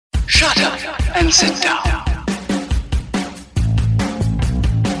Shut up and sit down.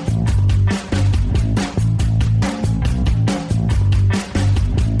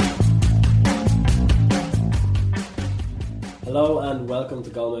 Hello and welcome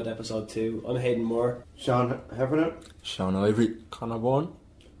to Goalmouth episode 2. I'm Hayden Moore. Sean Heffernan. Sean Ivory. Connor Bourne.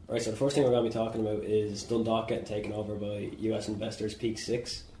 Right, so the first thing we're going to be talking about is Dundalk getting taken over by US investors Peak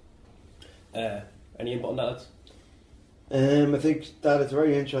 6. Any input on that, lads? I think that is a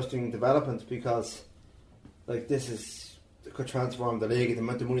very interesting development because this could transform the league. The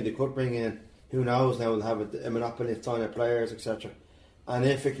amount of money they could bring in, who knows now, they'll have a monopoly of signing players, etc. And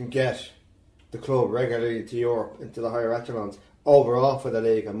if it can get the club regularly into Europe, into the higher echelons, overall for the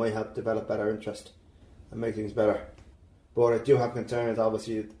league, it might help develop better interest and make things better. But I do have concerns,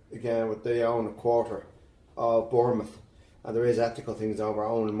 obviously, again, with they own a quarter of Bournemouth, and there is ethical things over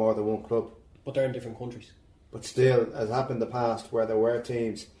owning more than one club. But they're in different countries. But still, as happened in the past, where there were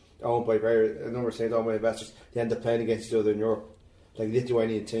teams owned by a number of teams owned by investors, they end up playing against each other in Europe. Like the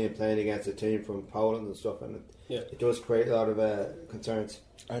Lithuanian team playing against a team from Poland and stuff, and it does create a lot of concerns.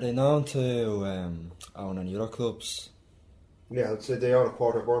 Are they known to own any other clubs? Yeah, I'd say they own a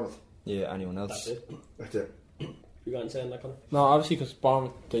quarter of Bournemouth. Yeah, anyone else? That's it. That's it. You got anything that, Connor? No, obviously because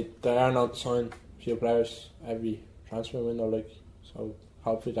Bournemouth, they are not signing few players every transfer window, so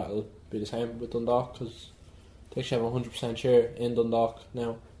hopefully that'll be the same with Dundalk because they actually have a 100% share in Dundalk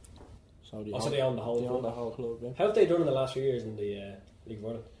now. So they own the whole they club. own the whole club, yeah. How have they done in the last few years in the League of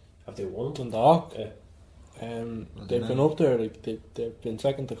Ireland? Have they won? Dundalk? Yeah. They've been up there, they've been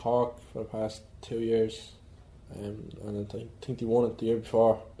second to Cork for the past 2 years. And I think they won it the year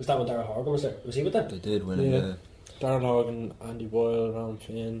before. Was that when Darragh Horgan was there? Was he with them? They did win it. Darragh Horgan, Andy Boyle, Ron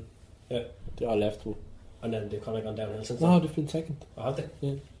Finn. Yeah. They all left. And then they've kind of gone downhill since No, then? they've been second. Oh, have they?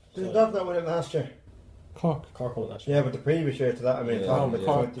 Yeah. Did not win it last year? Cork won it last year. Yeah, but the previous year to that, I mean, Yeah. talking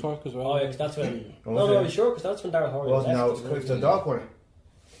about Cork as well. Oh, yeah, 'cause that's when... Oh, no, was are it? you sure? Because that's when Darragh Horgan wasn't now left. it's Dundalk won it.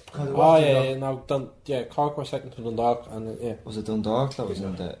 Oh yeah, no, Cork were second to Dundalk, and yeah. Was it Dundalk that was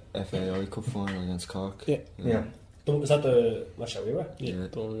in the FAI Cup final against Cork? Yeah. Was that the match that we were? Yeah.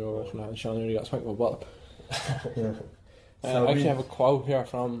 Don't we were watching that? Sean nearly got smacked with a bottle. Yeah. I actually have a quote here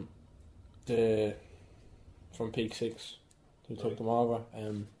from Peak 6 who took them over.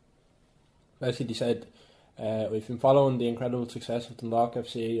 Basically they said, we've been following the incredible success of Dundalk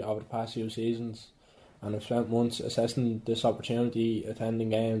FC over the past few seasons and have spent months assessing this opportunity, attending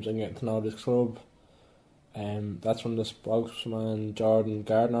games and getting to know this club. That's from the spokesman Jordan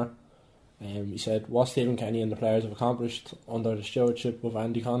Gardner. He said, what Stephen Kenny and the players have accomplished under the stewardship of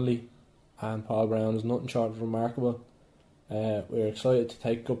Andy Connolly and Paul Brown is nothing short of remarkable. We're excited to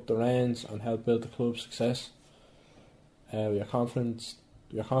take up the reins and help build the club's success. We are confident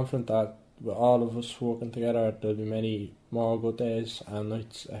that with all of us working together, there'll be many more good days and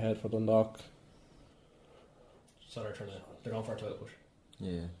nights ahead for Dundalk. So they're going for a title push.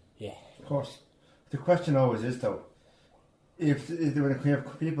 Yeah. Of course. The question always is, though, if there were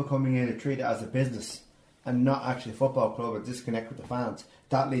people coming in and treat it as a business and not actually a football club and disconnect with the fans,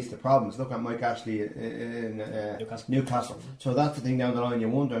 that leads to problems. Look at Mike Ashley in Newcastle. So that's the thing down the line. You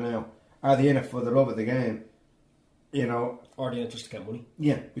wonder now, are they in it for the love of the game? You know, or the interest to get money.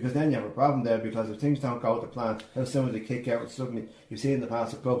 Yeah, because then you have a problem there, because if things don't go to plan, how soon they kick out and suddenly you've seen in the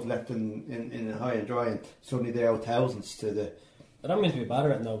past the clubs left in high and dry and suddenly they owe thousands to the... I don't mean to be bad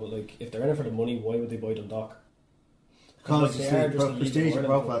at it now, but if they're in it for the money, why would they buy Dundalk? Because you see, prestige and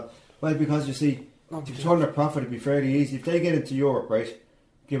profile. Well, because you see, to turn their profit would be fairly easy. If they get into Europe, right,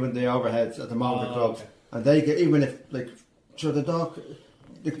 given the overheads at the moment of clubs, and they get, even if,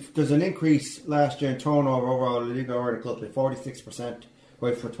 there's an increase last year in turnover overall in the League of Ireland clubs by 46%,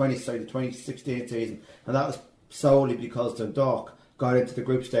 right, for the 2016 season, and that was solely because Dundalk got into the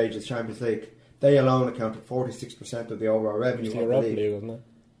group stage of the Champions League. They alone accounted for 46% of the overall revenue of the league. Wasn't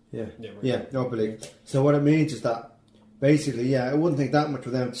it? Yeah, Europa League. So what it means is that basically, I wouldn't think that much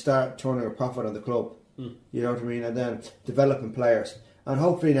for them to start turning a profit on the club. You know what I mean? And then developing players. And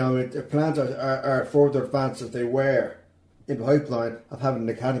hopefully now, if plans are further advanced as they were in the pipeline of having an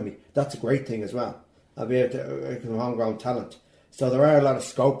academy, that's a great thing as well. I'll be able to homegrown talent. So there are a lot of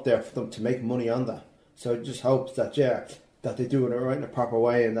scope there for them to make money on that. So it just hopes that that they do it right in a proper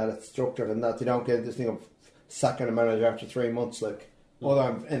way and that it's structured and that they don't get this thing of sacking a manager after 3 months like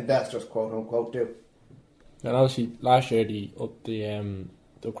other investors, quote unquote, do. And obviously last year they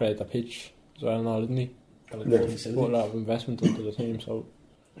upgraded the pitch as well now, didn't he? Put a lot of investment into the team, so...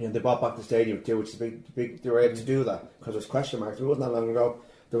 And they bought back the stadium too, which is big. They were able to do that because there's question marks. It wasn't that long ago.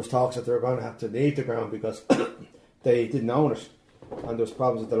 There was talks that they were going to have to leave the ground because they didn't own it, and there was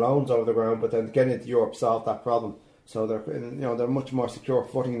problems with the loans over the ground. But then getting into Europe solved that problem. So they're much more secure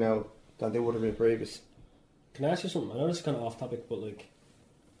footing now than they would have been previous. Can I ask you something? I know this is kind of off topic, but like,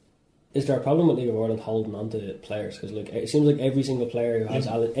 is there a problem with League of Ireland holding on to players? Because like, it seems like every single player who has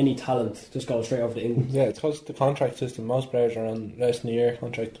any talent just goes straight over to England. Yeah, it's because the contract system. Most players are on less than a year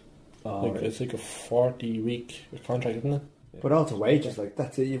contract. Right. It's like a 40-week contract, isn't it? But also wages, like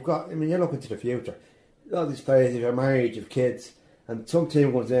that's it. You've got. I mean, you're looking to the future. All these players, if you're married, you've kids, and some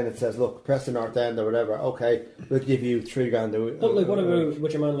team comes in and says, "Look, Preston North End or whatever. Okay, we'll give you $3,000 a week." But like, what about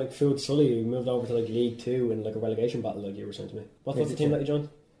with your man like Food Sully, who moved over to like League Two in like a relegation battle, like you were saying to me? What's the team that you joined?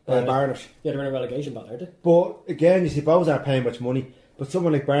 Barnet. Yeah, they're in a relegation battle, aren't they? But again, you see, both aren't paying much money. But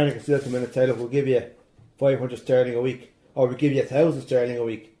someone like Barnet can still come in and say, "Look, we'll give you 500 sterling a week, or we'll give you 1,000 sterling a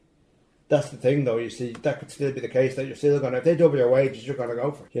week." That's the thing, though. You see, that could still be the case that you're still going to. If they double your wages, you're going to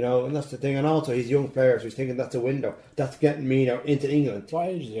go for it, and that's the thing. And also, he's young players who's thinking that's a window. That's getting me now into England. What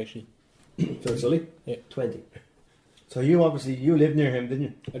age is he actually? Phil Sully? Yeah. 20. So you lived near him, didn't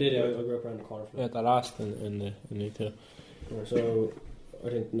you? I did. I grew up around the corner from him. Yeah, the last in League Two. So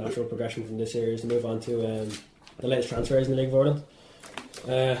I think natural progression from this series to move on to the latest transfers in the League of Ireland.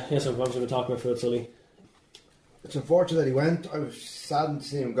 So obviously we're talking about Phil Sully. It's unfortunate that he went. I was saddened to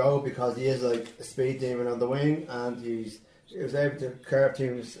see him go because he is like a speed demon on the wing, and he was able to carve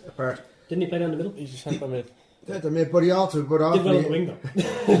teams apart. Didn't he play down the middle? He's a centre mid. But he also, but often, did well on the wing though.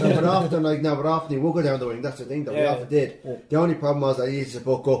 but often he would go down the wing. That's the thing, though. He often did. Yeah. The only problem was that he used to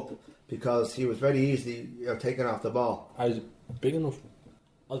buck up because he was very easily taken off the ball. I was big enough.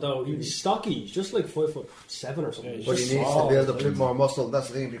 Although he's stocky, he's just like 5'7" or something. Yeah, But he needs to build up a bit more muscle. That's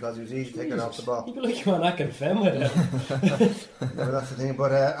the thing, because he was easily taken off the ball. He'd be like you on Akin Fenway then. But that's the thing.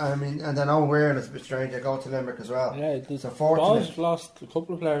 But I mean, and then Owen Weirn is a bit strange. They go to Limerick as well. Yeah, it's unfortunate. Bowes lost a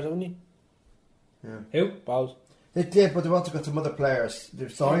couple of players, haven't he? Yeah. Who? Bowes. They did, but they've also got some other players.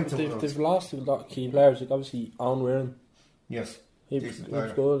 They've signed some. They've lost a lot of key players. Like obviously Owen Weirn. Yes. He was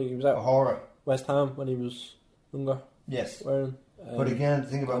good. He was at West Ham when he was younger. Yes. Weirn. But again, the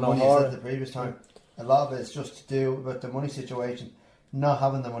thing about money is that the previous time, a lot of it is just to do with the money situation, not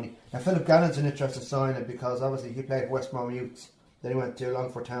having the money. Now, Philip Gannon's an interesting signing because obviously he played West Brom Youths, then he went to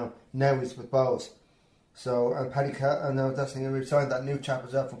Longford Town, now he's with Bowes. So, and Paddy and that's the thing, we've signed that new chap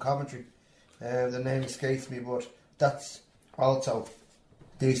as well from Coventry. The name escapes me, but that's also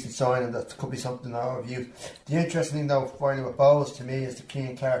decent signing. That could be something out of youth. The interesting thing, though, finally with Bowes to me is the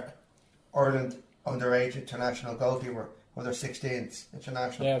Cian Clark, Ireland underage international goalkeeper. Under 16s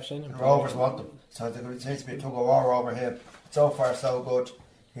international. Yeah, I've seen him. The Rovers want them, so there seems to be a tug of war over him. So far, so good.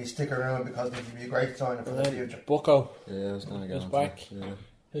 He's sticking around because he could be a great signing for the future. Bucko. Yeah, I was going to get He's on back. to that, yeah.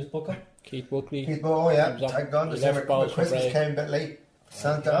 Who's Bucko? Keith Buckley. Thank God. Christmas came a bit late.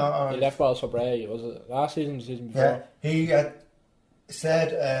 He left Bowes for Bray. Was it last season? The season before? Yeah, he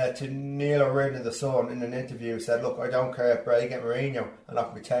said to Neil O'Riordan in The Sun in an interview, said, "Look, I don't care if Bray get Mourinho and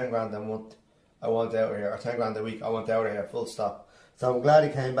offer me 10 grand a month. I want out of here, or 10 grand a week, I want out of here, full stop." So I'm glad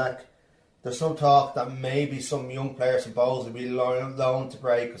he came back. There's some talk that maybe some young players from Bowes will be loaned to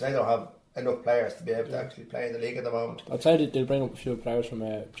Bray because they don't have enough players to be able to actually play in the league at the moment. I'd say they'll bring up a few players from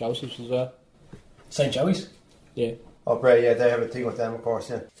Joseph's as well. St. Joey's? Yeah. Oh, Bray, yeah, they have a thing with them, of course,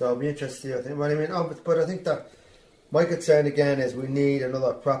 yeah. So it'll be interesting to see, I think. Well, I mean, but I think that my concern again is we need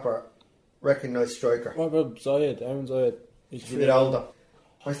another proper recognised striker. What about Zayed? Aaron Zayed? He's a bit older.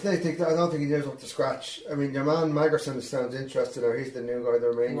 I don't think he lives up to scratch. I mean, your man Magerson sounds interested, or he's the new guy, the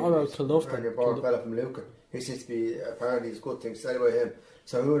Romanian. What about Kilduff? And your boy fella from Lucan. He seems to be, apparently, he's good things said about him.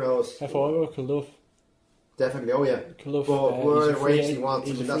 So who knows? I thought about Kilduff. Definitely, oh yeah. Kilduff, but where the wages he wants,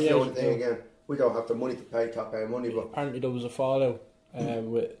 he's and that's the only thing again. We don't have the money to pay top end money, but apparently there was a fallout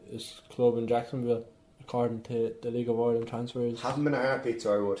with his club in Jacksonville, according to the League of Ireland transfers. Haven't been a heartbeat,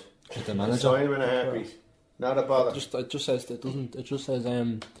 so I would. With the manager? Sign him in a heartbeat. Not a bother. It just says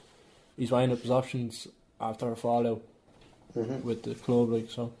he's weighing up his options after a fallout with the club,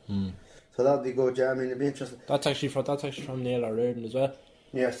 like so. So that'd be good, yeah. I mean, it'd be interesting. That's actually from Neil O'Riordan as well.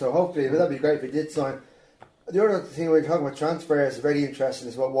 Yeah, so hopefully that'd be great if he did sign. The other thing when you're talking about transfers is very interesting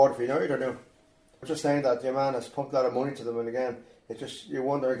is what Waterford United are doing. I'm just saying that your man has pumped a lot of money to them, and again, it just you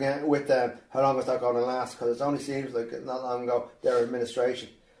wonder again with them how long is that going to last, because it only seems like not long ago their administration.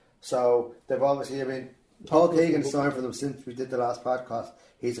 So they've obviously, I mean, Paul Keegan signed for them since we did the last podcast.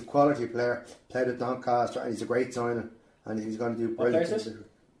 He's a quality player, played at Doncaster, and he's a great signing, and he's going to do brilliant things.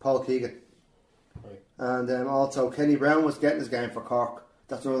 Paul Keegan. Right. And also Kenny Brown was getting his game for Cork.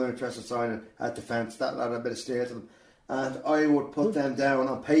 That's another interesting signing at defence. That had a bit of steer to them. And I would put them down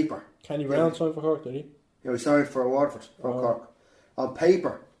on paper. Kenny Brown signed for Cork, did he? Yeah, he signed for Waterford from Cork. On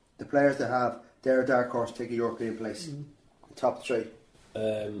paper, the players they have, they're a dark horse to take a European place. Top three.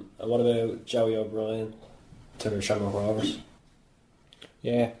 And what about Joey O'Brien? to Shamrock Rovers.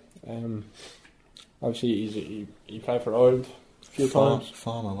 Yeah, obviously he played for Ireland a few times.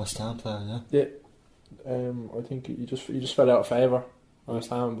 Former West Ham player, Yeah. I think he just fell out of favour on his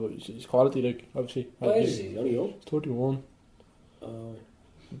time, but he's quality, like, obviously. Why is he? Only young? 31.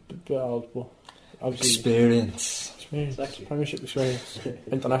 Bit old, but obviously Experience. Exactly. Premiership experience,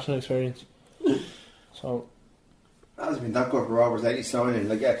 international experience. So Hasn't been that good for Rovers lately signing,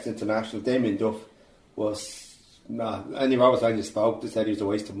 like ex-international. Damien Duff was, any Rovers fan you spoke to said he was a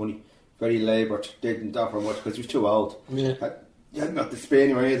waste of money. Very laboured, didn't offer much because he was too old. yeah, He hadn't got the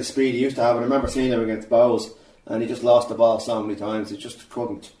spin or any of the speed he used to have. And I remember seeing him against Bowes, and he just lost the ball so many times. He just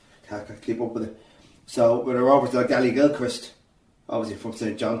couldn't keep up with it. So with the Rovers, like Gally Gilchrist, obviously from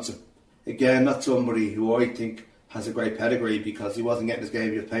St Johnstone, again, not somebody who I think has a great pedigree because he wasn't getting his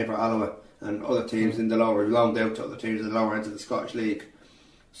game. He was playing for Alloa and other teams in the lower, belonged out to other teams in the lower end of the Scottish League.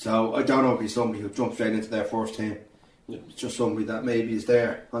 So I don't know if he's somebody who jumped straight into their first team. It's just somebody that maybe is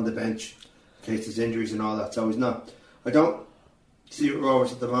there on the bench in case there's injuries and all that. So he's not. I don't see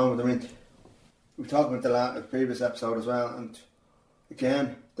Rovers at the moment. I mean, we talked about the previous episode as well, and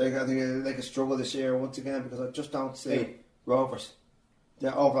again, I think they could struggle this year once again because I just don't see Rovers.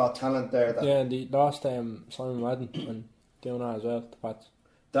 The overall talent there. and they lost Simon Madden and doing that as well. The Pats.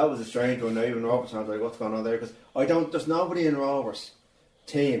 That was a strange one. Now even Rovers fans are like, what's going on there? Because there's nobody in Rovers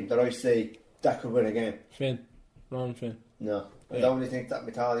team that I see that could win a game. Ron Finn. No, I don't really think that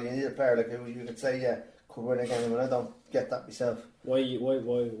mentality. You need a player like who you could say, could win a game, and I don't get that myself. Why do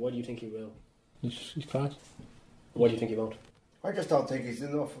you think he will? He's class. Why do you think he won't? I just don't think he's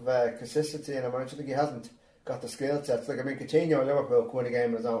enough of consistency in him. I just think he hasn't got the skill sets. Like, I mean, Coutinho and Liverpool could win a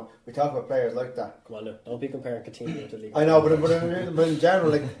game on his own. We talk about players like that. Come on now, don't be comparing Coutinho to League. I know, but in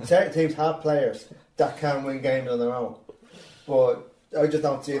general, like, certain teams have players that can win games on their own. But I just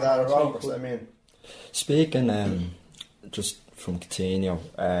don't see that at Rovers. I mean, Speaking just from Coutinho,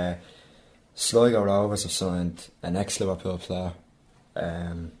 Sligo Rovers have signed an ex-Liverpool player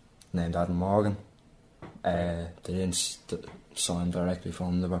named Adam Morgan. They didn't sign directly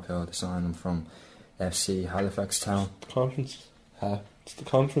from Liverpool, they signed him from FC Halifax Town. Conference. It's the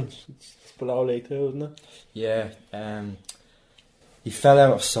conference. It's below League 2, isn't it? Yeah, he fell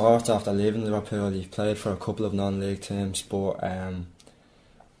out of sorts after leaving Liverpool. He played for a couple of non-league teams, but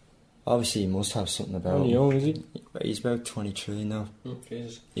obviously he must have something about Only him. young, is he? He's about 23 now.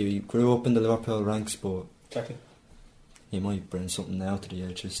 Jesus. He grew up in the Liverpool ranks, but Exactly. he might bring something now to the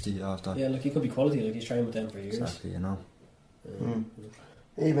HSD after. Yeah, like he could be quality. Like he's trained with them for years. Exactly, you know.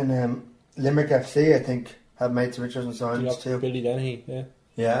 even Limerick FC, I think, have made some interesting signings too. Billy Dennehy, yeah.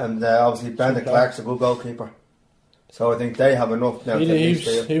 Yeah, and obviously Brendan Clark's a good goalkeeper. So I think they have enough now.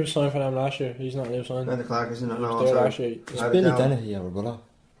 He was signed for them last year. He's not new signed. Brendan Clark isn't it He now? was there last year. It's Billy Dennehy, our brother.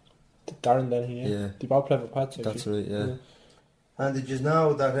 Darren Dennehy, yeah. Yeah. They both play for Pats, actually. That's right, yeah. And did you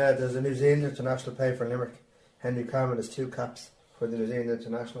know that there's a New Zealand international player for Limerick? Henry Carman has 2 caps for the New Zealand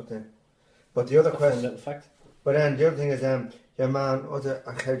international team. But the other question, Little fact. but then the other thing is, your man, how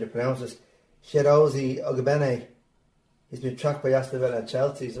do you pronounce this? Shirozi Ogbene. He's been tracked by Aston Villa at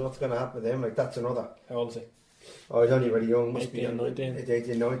Chelsea, so what's going to happen with him? Like, that's another. How old is he? Oh, he's only really young, must 18, be 19. He's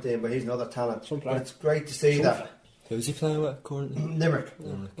 18, 19, but he's another talent. Some But player. it's great to see that. Who's he playing with currently? Limerick.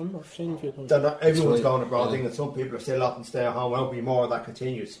 I've seen him a few times. They're not, everyone's right, going abroad, yeah. thinking that some people are still opting to stay at home. I hope more of that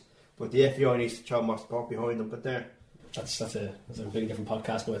continues. But the FEI needs to show more support behind them. But there. That's a big different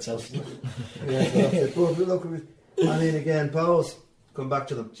podcast by itself. Yeah, so that's it. But look, I mean, again, Bowes, come back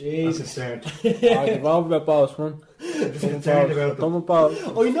to them. Jesus. I'm concerned. They've all about balls, man. I'm just concerned about them. Dumb about.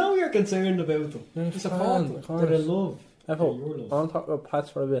 I know you're concerned about them. Yeah, You support them. of course. They're in love. I They're your love. want to talk about Pats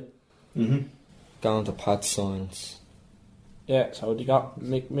for a bit. Mm-hmm. Down to Pat signs. Yeah, so they got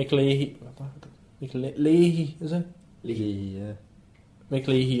Mick Leahy. Leahy, is it? Yeah. Mick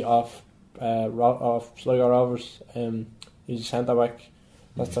Leahy off Sligo Rovers. He's a centre back.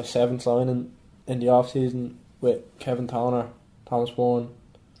 That's their 7th signing in the off season with Kevin Toner, Thomas Bourne,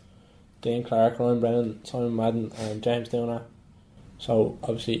 Dane Clark, Ryan Brennan, Simon Madden, and James Downer. So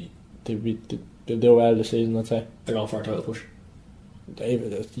obviously they'll do well this season, I'd say. They're going for a title push.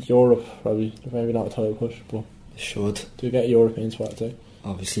 Europe probably, maybe not a title push, but They should. to get a European spot, I'd say.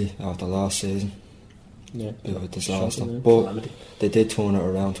 Obviously, after last season. Yeah, Bit of a disaster. Shocking, yeah. But Calamity. they did turn it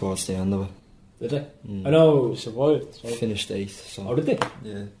around towards the end of it. Did they? Mm. I know. We survived. So Finished 8th. So. Oh, did they?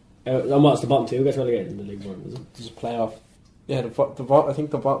 Yeah. And what's the bottom 2 gets relegated in the League 1, is it? there's a playoff. Yeah, I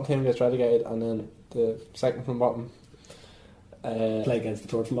think the bottom team gets relegated, and then the second from bottom. Play against the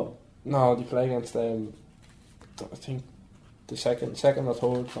third from bottom. No, they play against I think the second or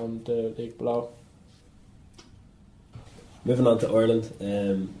third from the league below. Moving on to Ireland,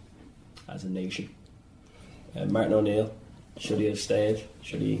 as a nation. Martin O'Neill, should he have stayed?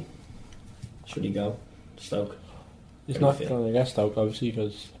 Should he go? Stoke. He's How not do you feel? going to get Stoke, obviously,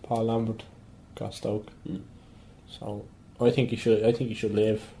 because Paul Lambert got Stoke. So I think he should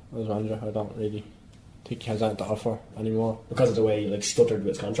leave as manager. I don't really think he has anything to offer anymore. Because of the way he stuttered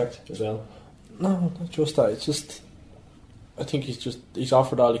with his contract as well. No, not just that. It's just I think he's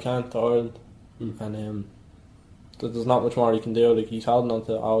offered all he can to Ireland, and there's not much more he can do. Like, he's holding on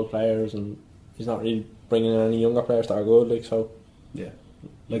to old players, and he's not really bringing in any younger players that are good. Like, so Yeah.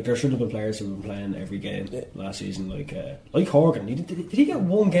 There should have been players who have been playing every game last season, like Horgan. Did he get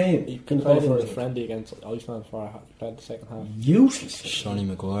one game? he played for his friendly against Iceland he played the second half. Useless. Sonny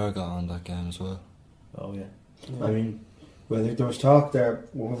Maguire got on that game as well. Oh yeah. I mean, well, there was talk there.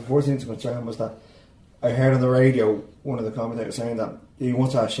 One of the first things concerned was that I heard on the radio one of the commentators saying that he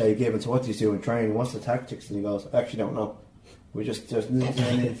wants to ask Shay Gibbons what he's doing training, what's the tactics, and he goes, I actually don't know. We just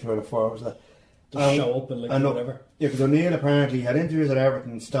need for the forwards that. Just show up and look, whatever. Yeah, because O'Neill apparently had interviews at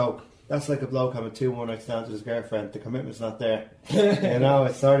Everton and Stoke. That's like a bloke having 2 one-night stands with his girlfriend. The commitment's not there.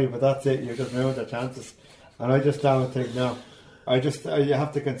 It's sorry, but that's it. You've just ruined their chances. And I just don't think, no. You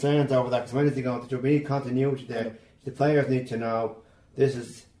have the concerns over that, because when is he going to do? We need continuity there. The players need to know this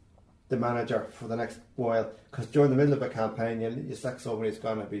is the manager for the next while, because during the middle of a campaign you sack somebody, it's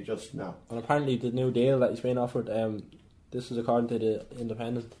going to be just no. And apparently the new deal that he's been offered, this is according to the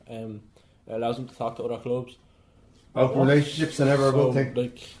Independent, it allows him to talk to other clubs. Open relationships are never a good thing.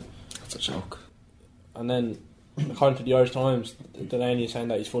 Like, That's a joke. and then according to the Irish Times, Delaney is saying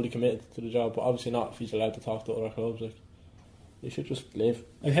that he's fully committed to the job, but obviously not if he's allowed to talk to other clubs. Like, he should just leave.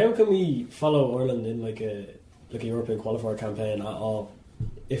 Like, how can we follow Ireland in a European qualifier campaign at all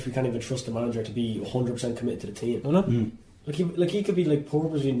if we can't even trust the manager to be 100% committed to the team? I know. He could be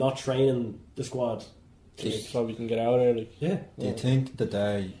purposely not training the squad. So we can get out of there. Like, Yeah. Do you think the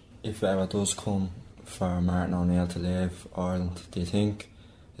day, if it ever does come for Martin O'Neill to leave Ireland, do you think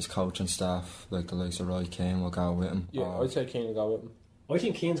his coaching staff, like the likes of Roy Keane, will go with him? yeah, Or- I'd say Keane will go with him. I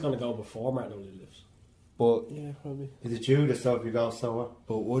think Keane's going to go before Martin O'Neill leaves. But Yeah, probably. Is it you, the stuff you go somewhere?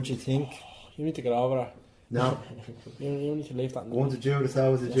 would you think? You need to get over that. No. You need to leave that. One's a Judas,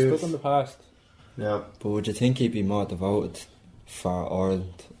 always a You're Judas. stuck in the past. No. But would you think he'd be more devoted for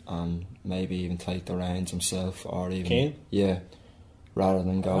Ireland and maybe even take the reins himself, or even Keane? Yeah, rather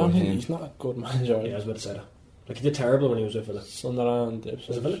than I go don't with think him? he's not a good manager. Yeah, I was about to say that. He did terrible when he was with Villa. Sunderland, Was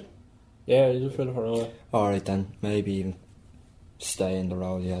Ipswich. it Villa? Yeah, he's with Villa for a while. Alright then, maybe even stay in the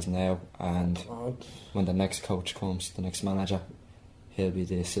role he has now, and Oh, when the next coach comes, the next manager, he'll be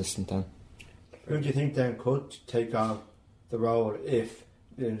the assistant then. Who do you think then could take on the role if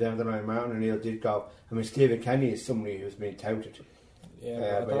down the line Martin O'Neill did go? I mean, Stephen Kenny is somebody who's been touted.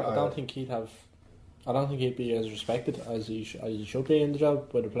 yeah, but I don't think he'd have. I don't think he'd be as respected as he should be in the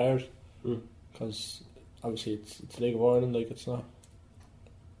job by the players, because obviously it's League of Ireland, like it's not.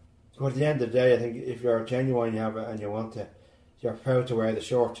 But at the end of the day, I think if you're genuine, you have it, and you want to, you're proud to wear the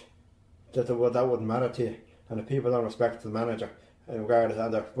shirt. That wouldn't matter to you. And if people don't respect the manager, regardless,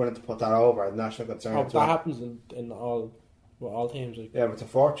 and they're willing to put that over as national concern. Oh, as that well. happens in all teams. Like. Yeah, but it's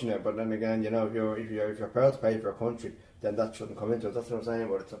unfortunate. But then again, if you're proud to pay for a country, then that shouldn't come into it. That's what I'm saying.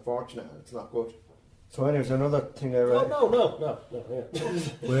 But it's unfortunate. And it's not good. So anyways, another thing I read. No. Yeah.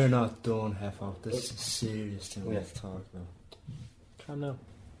 We're not done half off. This is a serious thing we Yeah. have to talk about. Calm down.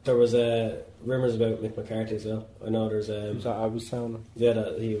 There was rumours about Mick McCarthy as well. I know there's I was telling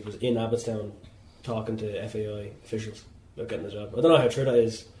that he was in Abbottstown talking to FAI officials about getting the job. I don't know how true that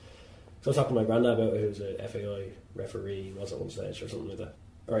is. So I was talking to my granddad about it, who's a FAI referee. He was at one stage or something like that.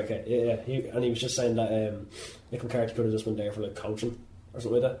 Alright, okay, yeah. He was just saying that Mick McCarthy could have just been there for coaching or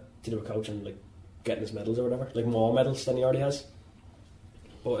something like that, to do with coaching, getting his medals or whatever, more medals than he already has.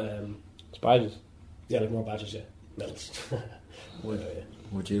 But it's badges. yeah, more badges, yeah, medals.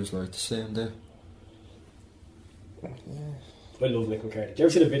 Would you like to see him there? I love Mick McCarthy. Do you ever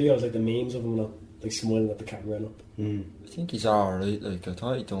see the videos, the memes of him, smiling at the camera and all? I think he's alright. I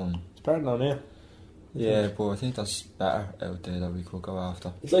thought he done. It's better than now. Yeah, but I think that's better out there that we could go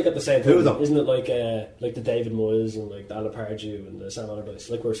after. It's at the same Who time, though? isn't it? Like the David Moyes and the Alan Pardew and the Sam Allardyce,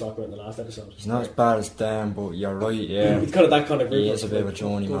 like we were talking about in the last episode. He's not as bad as them, but you're right. Yeah, It's kind of that kind of group. he is a bit of a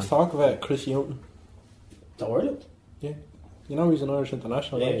journeyman. There was talk about Chris Young. To Ireland? Yeah. You know he's an Irish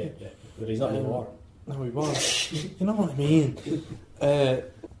international, Yeah, don't yeah, you? yeah. But he's not anymore. No, he won't. You know what I mean?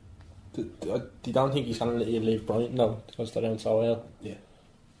 You don't think he's going to let you leave Brighton though, because they're doing so well. Yeah.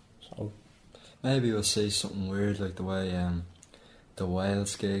 So Maybe we'll see something weird like the way the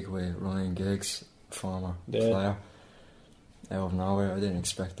Wales gig with Ryan Giggs, former player, out of nowhere. I didn't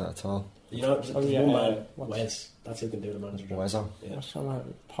expect that at all. You know, there's Oh, yeah, one man, what's- Wes. That's who can do the manager job. Wezzo. Yeah. what's that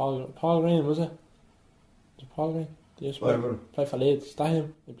man? Paul Green, was it? Paul Green. He used to Whatever. play for Leeds. Is that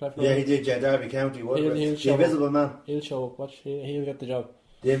him? He played for Yeah, he Leeds. did. Yeah, Derby County. What? He'll The show Invisible Man. He'll show up. Watch. He'll get the job.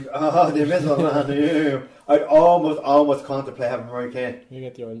 The Invisible Man. Yeah. I'd almost contemplate having Roy Kane. He'll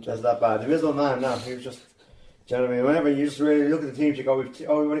get the orange That's job. that bad. The Invisible Man. No, he was just. Do you know what I mean? Whenever you just really look at the teams, you go, we've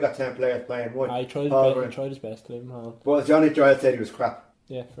only got 10 players playing. What? He tried Paul his best. Green. He tried his best to leave him on. Well, Johnny Doyle said he was crap.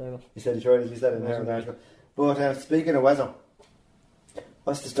 Yeah, fair enough. He said he said it in there. And but speaking of West Ham,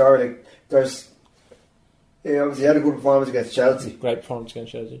 what's the story? Like, obviously he had a good performance against Chelsea. Great performance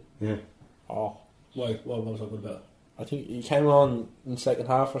against Chelsea. Yeah. Oh, Why? What was I talking about? I think he came on in the second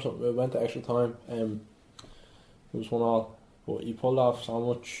half or something. It went to extra time. It was 1-1, but he pulled off so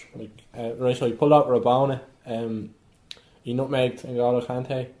much. So he pulled out Rabona. He nutmegged N'Golo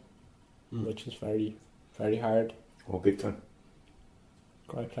Kante, which is very, very hard. Oh, big time.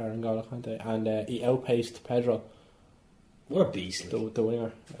 Great player N'Golo Kante, and he outpaced Pedro, What a beast! the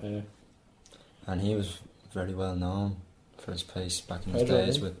winger. And he was very well known for his pace back in his Pedro,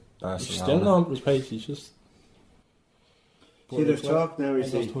 days yeah. with He's Barcelona. still known for his pace. He's just. See, there's talk now, you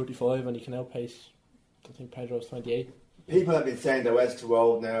He's see. 35 and he can outpace. I think Pedro's 28. People have been saying that West's too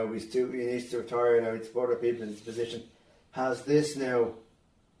old now, he needs to retire now, it's other people in his position. Has this now,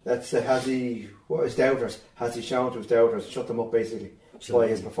 has he, what his doubters, has he shown to his doubters, shut them up basically, by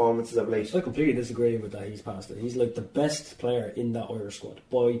his performances of late? I completely disagree with that. He's past it. He's like the best player in that Irish squad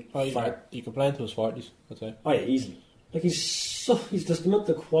by far. You can play into his 40s, I'd say. Oh yeah, easily. Like he's just the amount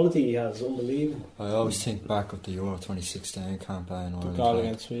of quality he has, unbelievable. I always think back of the Euro 2016 campaign, The Ireland goal played,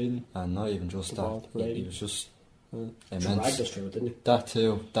 against Sweden. and not even just The that, ball to Brady. he was just Dragged immense. us through it, didn't he? That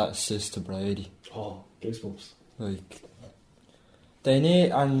too, that assist to Brady. Oh, goosebumps. Like, they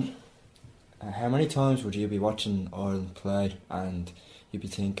need, and how many times would you be watching Ireland play and you'd be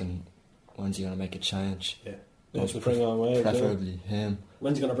thinking, when's he going to make a change? Yeah. Yeah, to bring on Wales, yeah. Preferably him.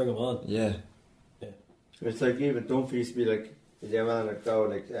 When's he gonna bring him on? Yeah. It's like even Dunphy used to be like, yeah man, like go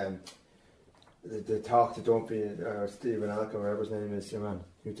like the talk to Dunphy or Stephen Alco, whatever his name is, your man,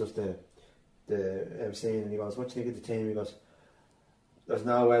 who does the MC, and he goes, what do you think of the team? He goes, there's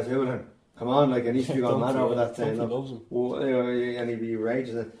no Wes Houlihan. Come on, like, and he's been going mad over that saying, Dunphy loves him. well, and he'd be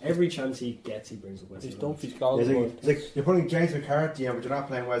raging. And Every chance he gets, he brings a West He's Ham. Dunphy's goal. it's like you're putting James McCarthy on, but you're not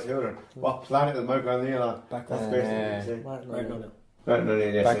playing Wes Houlihan. What planet is Michael O'Neill on? Back That's when, basically what he's saying. Right now. Right, no,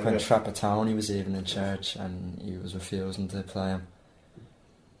 yes, Back when yes. Trapattoni was even in charge and he was refusing to play him.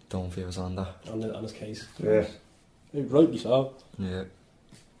 Dunphy was on that. On his case. Yeah. Rightly so. Yeah.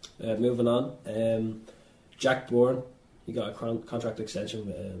 Moving on. Jack Bourne, he got a contract extension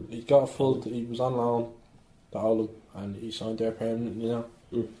with. He got a full. He was on loan to Oldham and he signed there permanently now.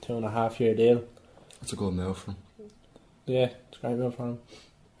 2.5 year deal. That's a good move for him. Yeah, it's a great move for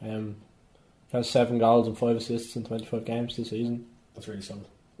him. Has 7 goals and 5 assists in 25 games this season. That's really solid.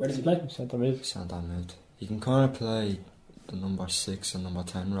 Where does he play? Centre mid. Centre mid. He can kind of play the number 6 and number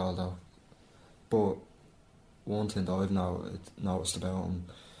 10 role though. But one thing that I've noticed about him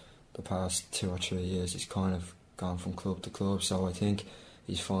the past 2 or 3 years, he's kind of gone from club to club. So I think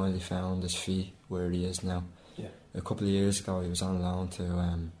he's finally found his feet where he is now. Yeah. A couple of years ago, he was on loan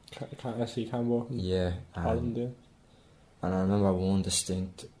to SC Canberra. yeah, Ireland, yeah. and I remember one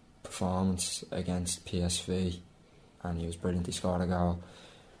distinct performance against PSV, and he was brilliant. He scored a goal,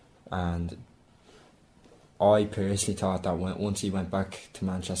 and I personally thought that once he went back to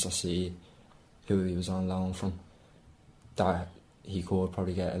Manchester City, who he was on loan from, that he could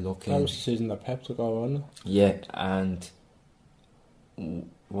probably get a look That in. was the season that Pep took over, wasn't it? Yeah, and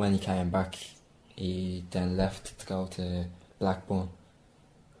when he came back, he then left to go to Blackburn,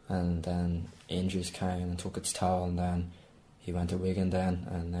 and then injuries came and took its toll, and then he went to Wigan then,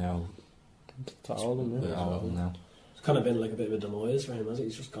 and now To Oldham, we're yeah. Oldham now. It's kind of been like a bit of a demise for him, hasn't it?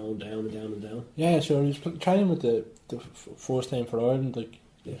 He's just gone down and down and down. Yeah, sure. He was training with the first team for Ireland like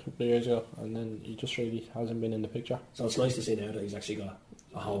Yeah. a couple of years ago, and then he just really hasn't been in the picture. So it's nice to see now that he's actually got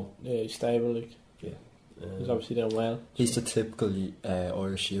a home. Yeah, he's stable. Like he's obviously doing well. He's the typical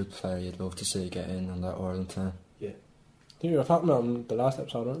Irish youth player you'd love to see get in on that Ireland team. I think we were talking about him in the last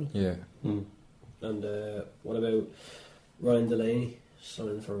episode, weren't we? Yeah. And what about Ryan Delaney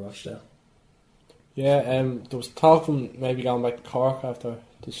signing for Rochdale? Yeah, there was talk of him maybe going back to Cork after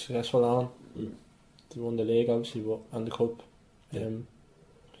the successful run. They won the league, obviously, and the cup. Yeah.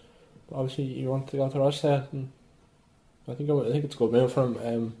 But obviously, he wanted to go to Rochdale, and I think it's a good move for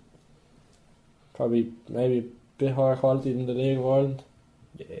him. Probably maybe a bit higher quality than the League of Ireland.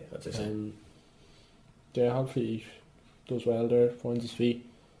 Yeah, that's it. Yeah, hopefully he does well there, finds his feet,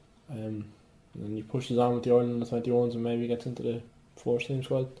 and he pushes on with the Ireland under 21s and maybe gets into the first team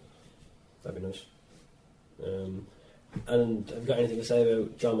squad. That'd be nice. And have you got anything to say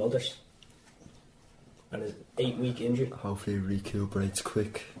about John Walters? and his 8-week injury. Hopefully he recuperates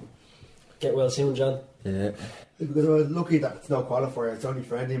quick. Get well soon, John. Yeah. Because I was lucky that it's no qualifier, it's only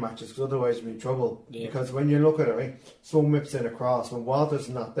friendly matches, because otherwise you'd be in trouble. Yeah. Because when you look at it, right, someone whips in a cross, when Walters is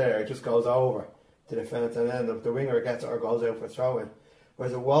not there, it just goes over to the defence, and then the winger gets it or goes out for a throw in.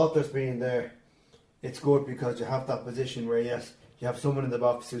 Whereas with Walters being there, it's good because you have that position where, yes, you have someone in the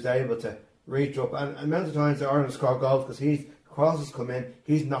box who's able to reach up, and amount of times Ireland score goals because crosses come in,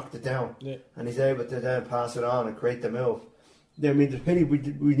 he's knocked it down, and he's able to then pass it on and create the move. I mean, the pity we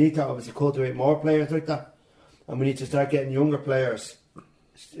need to obviously cultivate more players like that, and we need to start getting younger players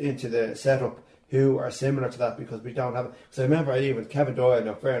into the setup who are similar to that, because we don't have it. Because I remember even Kevin Doyle,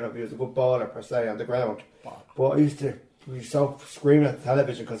 now fair enough, he was a good baller per se on the ground, but we were so screaming at the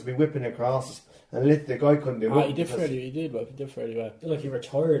television because we'd be whipping in crosses, and the guy couldn't do it. He did fairly well. I feel like he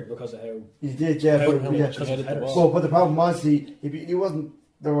retired because of how... He did, yeah, How but much he headed the ball. but the problem was he wasn't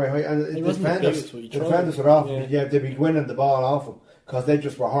the way high, and He the wasn't the defenders, biggest, but he the tried. defenders were off. Yeah. Yeah, they'd be winning the ball off him because they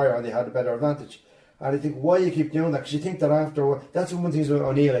just were higher and they had a better advantage. And I think why you keep doing that, because you think that after that's one of the things with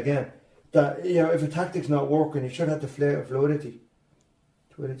O'Neill again, that if a tactic's not working, you should have the fluidity.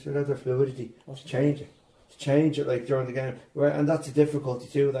 You should have the fluidity to change it like during the game. And that's a difficulty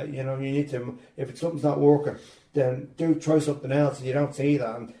too. That you need to, if something's not working, then try something else. And you don't see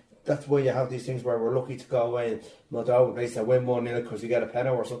that. And that's why you have these things where we're lucky to go away and Moldova place to win 1-0 because you get a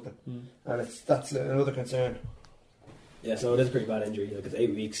penalty or something, and that's another concern. Yeah, so it is a pretty bad injury. Like, it's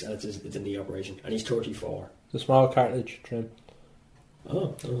 8 weeks and it's a knee operation, and he's 34. The small cartilage trim.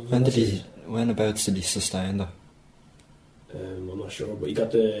 When abouts did he sustain that? I'm not sure, but he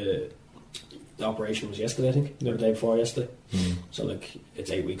got the operation was yesterday, I think, or the day before yesterday. So like it's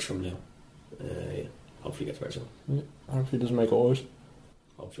 8 weeks from now. Yeah, hopefully he gets better soon. Yeah. Hopefully he doesn't make it worse.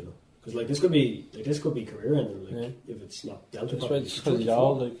 Hopefully not, because this could be career ending. If it's not dealt with. It's because he's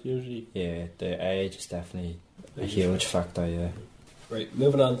old, usually. Yeah, the age is definitely a huge factor. Yeah. Right,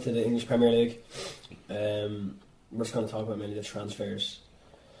 moving on to the English Premier League. We're just going to talk about mainly the transfers.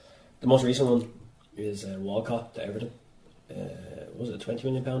 The most recent one is Walcott to Everton. Was it a £20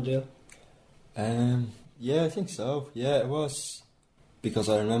 million deal? Yeah, I think so. Yeah, it was, because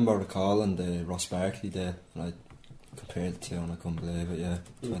I remember recalling the Ross Barkley deal, and I compared the two and I couldn't believe it. Yeah,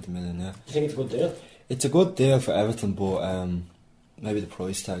 20 million. Yeah. Do you think it's a good deal? It's a good deal for Everton, but maybe the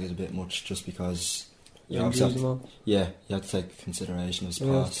price tag is a bit much, just because you have to take consideration of his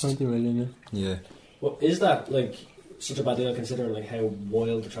past. 20 million. Yeah. Well, is that like such a bad deal considering like how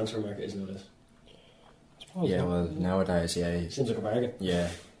wild the transfer market is nowadays? Yeah, well, nowadays, yeah. It seems like a bargain. Yeah.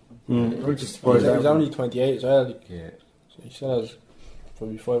 I'm just surprised He's only 28 as well. Yeah. So he still has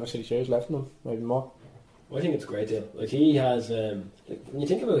probably 5 or 6 years left in him, maybe more. Well, I think it's a great deal. Like, he has, when you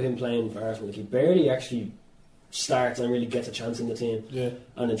think about him playing for Arsenal, like, he barely actually starts and really gets a chance in the team. Yeah.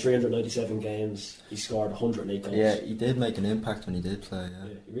 And in 397 games, he scored 108 goals. Yeah, he did make an impact when he did play.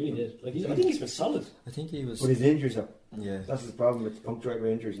 Yeah, he really did. Like, I think he's been solid. I think he was. But his injuries are. Yeah. That's the problem. It's punctuated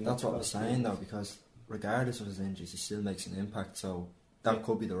with injuries. And That's what we're saying though, because regardless of his injuries, he still makes an impact. So that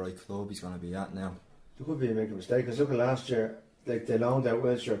could be the right club he's going to be at now. There could be making a mistake. Because look at last year, like they loaned out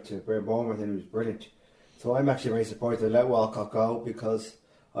Wilshere to Bournemouth and he was brilliant. So I'm actually very surprised they let Walcott go, because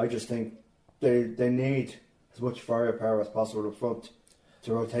I just think they need as much firepower as possible up front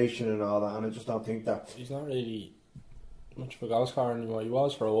to rotation and all that, and I just don't think that. He's not really much of a goal scorer anymore. He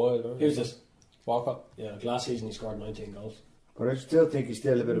was for a while. Who's this? Walcott. Yeah, last season he scored 19 goals. But I still think he's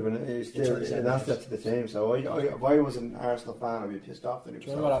still a bit of an asset to the team. So if I was an Arsenal fan, I'd be pissed off that he was.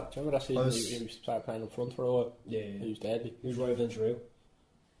 Do you remember that season he started playing up front for a while? Yeah. He was deadly. He was rivaling Giroud.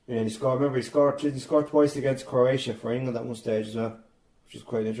 Yeah, and he scored twice against Croatia for England at one stage as well, which is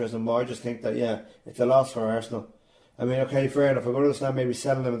quite interesting. But I just think that, it's a loss for Arsenal. I mean, okay, fair enough. I could understand maybe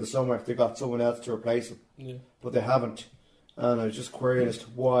selling him in the summer if they got someone else to replace him. Yeah. But they haven't. And I was just querying as to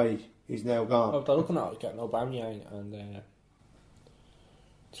why he's now gone. They're looking at getting Aubameyang and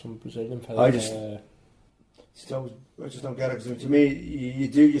some Brazilian fella. I just don't get it, because to me,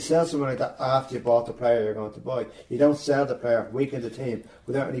 you sell someone like that after you bought the player you're going to buy. You don't sell the player, weaken the team,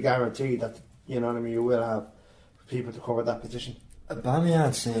 without any guarantee that, you will have people to cover that position.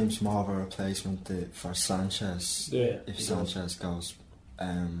 Aubameyang seems more of a replacement for Sanchez. Yeah, if Sanchez goes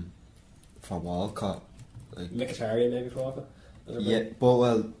for Walcott. Like, Mkhitaryan maybe for Walcott? Yeah, but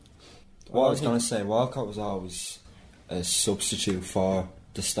what I was going to say, Walcott was always a substitute for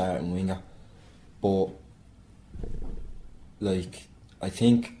the starting winger. But, I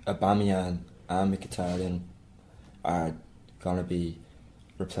think Aubameyang and Mkhitaryan are going to be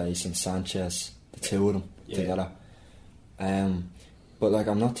replacing Sanchez, the two of them together. But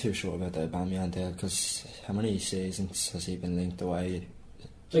I'm not too sure about the Aubameyang deal, because how many seasons has he been linked away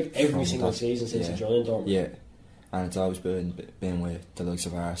It's like every from single that. season since Yeah. he joined Dortmund. Yeah, and it's always been with the likes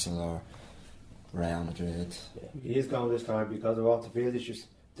of Arsenal or Real Madrid. He is gone this time because of off the field issues.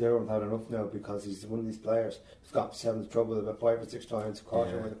 Durham had enough now because he's one of these players who's got himself into trouble about 5 or 6 times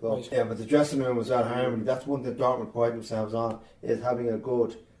quarter Yeah. with the club. Right. Yeah, but the dressing room was at harmony. That's one thing Dortmund pride themselves on, is having a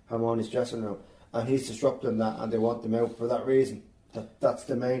good, harmonious dressing room. And he's disrupting that, and they want them out for that reason. That's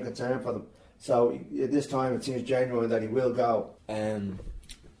the main concern for them. So at this time it seems genuine that he will go.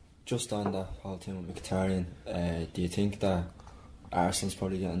 Just on that whole thing with Mkhitaryan, do you think that Arsenal's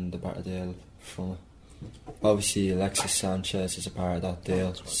probably getting the better deal from it? Obviously Alexis Sanchez is a part of that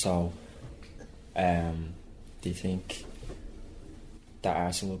deal, so do you think that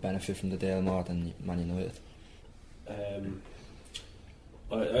Arsenal will benefit from the deal more than Man United?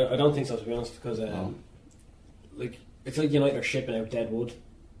 I don't think so, to be honest, because like it's like United are shipping out dead wood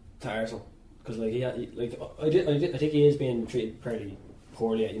to Arsenal, because like I think he is being treated pretty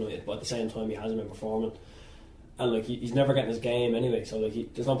poorly at United, but at the same time he hasn't been performing, and like he's never getting his game anyway. So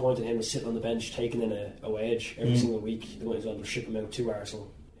like there's no point in him sitting on the bench taking in a wage every single week. They might as well just ship him out to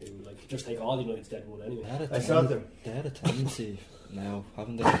Arsenal, who like just take all United's dead wood anyway. I saw them. They had a tendency now,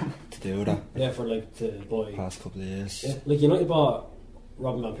 haven't they, to do that Yeah, for like to buy. past couple of years. Yeah, like United bought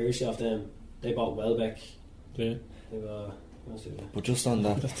Robin van Persie off them. They bought Welbeck. Yeah. They bought. What else did they buy? But just on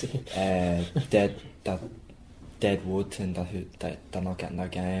that dead wood thing, that they're not getting their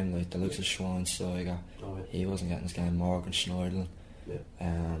game, like the looks of Schweinsteiger, Oh, yeah. he wasn't getting his game. Morgan Schneiderlin,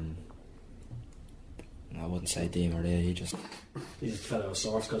 Yeah. I wouldn't say Di Maria, he just He just fell out of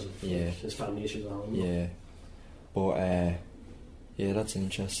sorts because of his family issues at home. yeah. But yeah, that's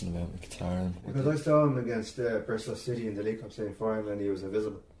interesting about Mkhitaryan. Because I saw him against Bristol City in the League Cup semi-final and he was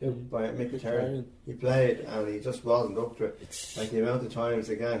invisible by Mkhitaryan. He played and he just wasn't up to it. Like the amount of times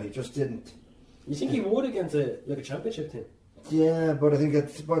again, he just didn't. You think he would against a championship team? Yeah, but I think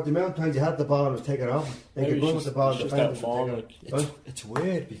but the amount of times he had the ball and was taken off him. They could run with the ball and just defend out it. form. and take it off. It's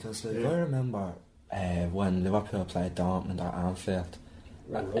weird because like, I remember when Liverpool played Dortmund at Anfield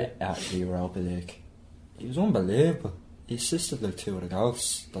at the Europa League. He was unbelievable. He assisted like 2 of the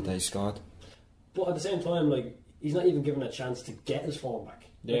goals that they scored. But at the same time, like he's not even given a chance to get his form back.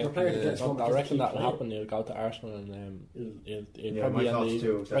 Yeah, like, a player to get his form back, I reckon keep that'll playing. happen. He'll go to Arsenal and he'll Yeah, probably my thoughts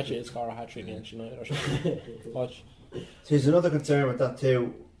too, bet exactly. you he'll score a hat-trick against United or something. Watch. So there's another concern with that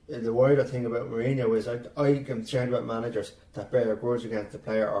too. The wider thing about Mourinho is I'm concerned about managers that bear a grudge against the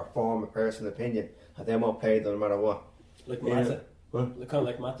player or form a personal opinion and they won't play them no matter what. Like Yeah. Mata. What? Kind of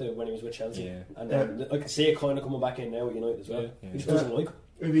like Mata when he was with Chelsea. Yeah. And then I can see it kind of coming back in now with United as well. Yeah. He just doesn't like him.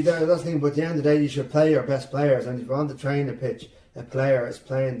 It'd be that's the thing, but at the end of the day, you should play your best players, and if you're on the training pitch, a player is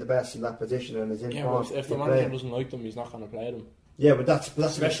playing the best in that position and is in Yeah, form. but if the you manager play. doesn't like them, he's not going to play them. Yeah, but that's a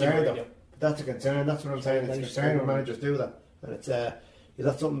Especially concern, Mourinho. though. That's a concern. That's what I'm saying. It's a Very concern when strong. managers do that, and it's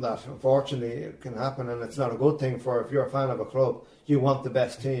that's something that unfortunately can happen, and it's not a good thing for if you're a fan of a club. You want the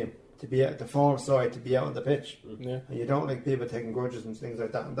best team to be at the form side to be out on the pitch, Yeah. and you don't like people taking grudges and things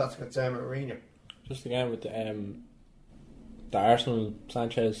like that. And that's a concern with Mourinho. Just again with the Arsenal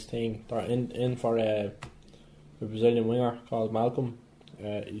Sanchez thing, they're in for a Brazilian winger called Malcolm.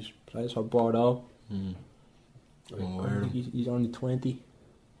 He plays for Bordeaux. He's only 20.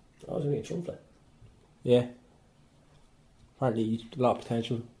 I was only a chum play. Yeah. Apparently he's a lot of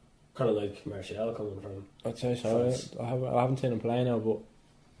potential. Kind of like Martial coming from. I'd say so. France. I haven't seen him play now, but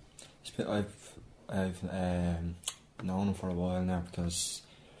I've known him for a while now because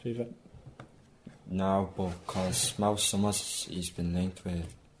FIFA. because most summers he's been linked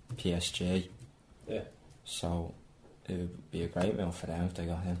with PSG. Yeah. So it would be a great move for them if they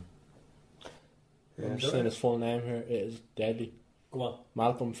got him. I'm just seeing his full name here. It is deadly. Go on.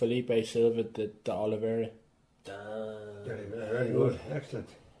 Malcolm Felipe Silva de Oliveira. Damn. Very good, excellent.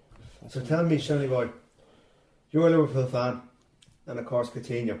 So tell me, Sonny boy, you're a Liverpool fan, and of course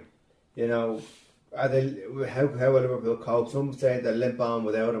Coutinho. You know, how will Liverpool cope? Some say they limp on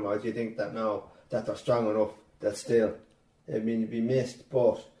without him, or do you think that no, that they're strong enough that still, I mean, be missed,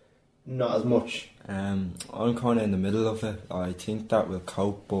 but not as much. I'm kind of in the middle of it. I think that will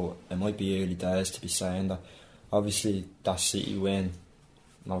cope, but it might be early days to be saying that. Obviously, that City win,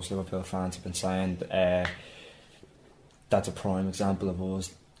 most Liverpool fans have been saying that's a prime example of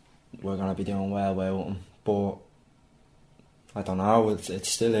us. We're going to be doing well with him, but I don't know. It's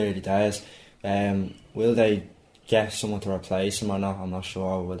still early days. Will they get someone to replace him or not? I'm not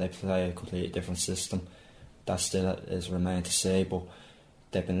sure. Will they play a completely different system? That still is remain to see. But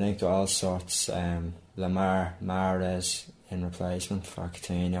they've been linked to all sorts. Lamar, Mahrez in replacement for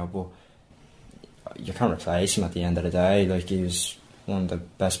Coutinho, but you can't replace him at the end of the day. Like, he was one of the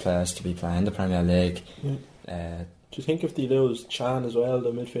best players to be playing the Premier League. Do you think if they lose Chan as well,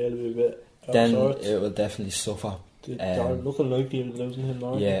 the midfield will be a bit out Then of sorts? it will definitely suffer. They're looking likely of losing him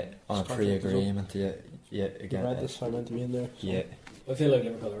now. Yeah, on a His contract is up. pre-agreement. Yeah, You again. read this, so I meant to be in there. So. Yeah, I feel like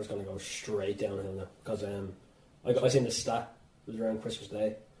Liverpool are just going to go straight downhill now because I seen the stat. It was around Christmas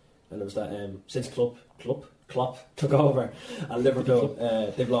Day, and it was that since Klopp took over, and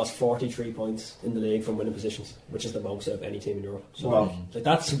Liverpool they've lost 43 points in the league from winning positions, which is the most of any team in Europe. So Wow. like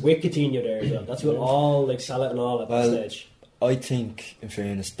that's with Coutinho there as well. That's with all like Salah and all at that Well, stage. I think, in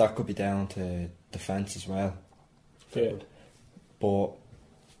fairness, that could be down to defence as well. Yeah. But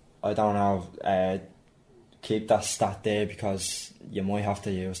I don't know. Keep that stat there because you might have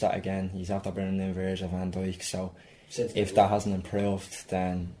to use that again. He's after bringing in Virgil van Dijk, so Since if that hasn't improved,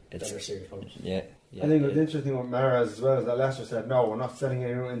 then then it's there's serious problems. yeah. I think what's interesting with Mahrez as well is that Leicester said, no, we're not selling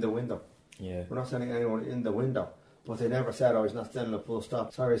anyone in the window. Yeah. We're not sending anyone in the window. But they never said, oh, he's not sending a full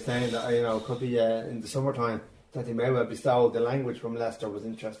stop. So he's saying that, it could be in the summertime that he may well be sold. The language from Leicester was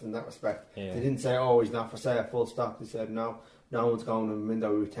interesting in that respect. Yeah. They didn't say, oh, he's not for sale, full stop. They said, no one's going in the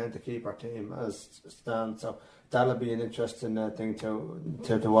window. We tend to keep our team as stands. So that'll be an interesting thing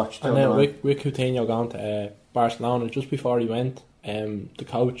to watch. And then with Coutinho going to Barcelona, just before he went, the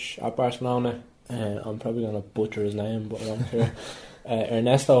coach at Barcelona, I'm probably going to butcher his name, but I don't care.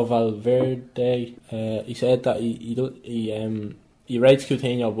 Ernesto Valverde, he said that he rates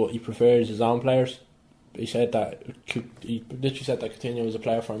Coutinho, but he prefers his own players. He said that he literally said that Coutinho was a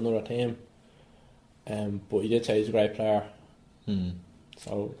player for another team, but he did say he's a great player.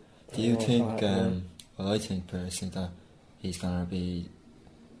 So, Do you think? Well, I think personally that he's gonna be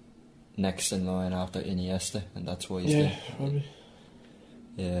next in line after Iniesta, and that's why he's there. Probably.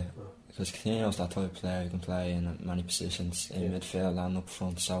 Yeah, because Coutinho's that type of player who can play in many positions in midfield and up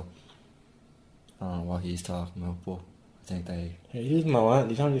front. So I don't know what he's talking about, but I think they. Yeah, he doesn't know that.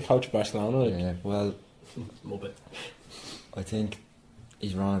 He's only coach of Barcelona. Like. Yeah, well, Muppet. I think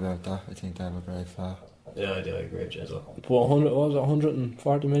he's wrong about that. I think they have a great player. Yeah, I do. I agree with you as well. But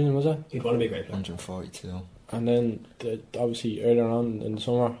 140 million was it? He'd want to be a great player. 142. And then obviously earlier on in the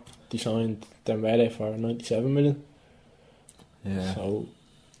summer they signed Dembele for 97 million. Yeah. So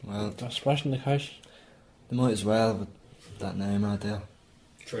Well, they're splashing the cash. they might as well with that Neymar deal.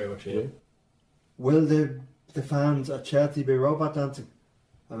 True, actually. Will the fans at Chelsea be robot dancing?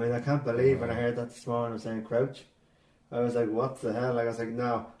 I mean, I can't believe when I heard that this morning saying Crouch. I was like, what the hell? Like, I was like,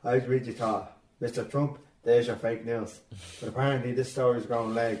 no. I really thought, Mr. Trump, there's your fake news. But apparently this story's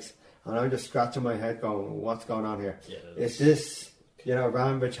growing legs. And I'm just scratching my head going, what's going on here? Yeah, Is this,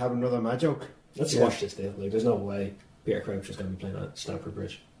 Abramovich having another mad joke? let's Yeah. watch this deal. Like, there's no way Peter Crouch is going to be playing at Stamford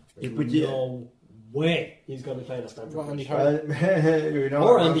Bridge. There's But yeah. no way he's going to be playing at Stamford What, Andy Bridge. Carroll? We know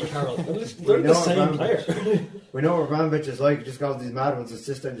Or what Andy Abramovich- Carroll. They're We the know same Abramovich. player. We know what Abramovich is like. He just goes these mad ones. His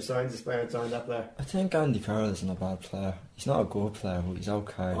sister just signs this player and signs that player. I think Andy Carroll isn't a bad player. He's not a good player, but he's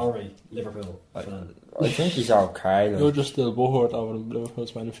okay. Alright, Liverpool I, fan. I think he's okay. You're Like, just still bored over Liverpool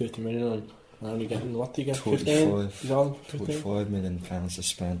spending 50 million on and only getting, what do you get, 15? 25. He's all 15? £45 million to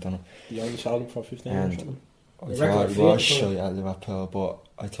spend on him. You only sold him for 15 or And something. I The thought record he fee was is shy at Liverpool,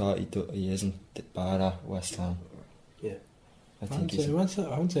 but I thought he isn't bad at West Ham. Yeah. I I think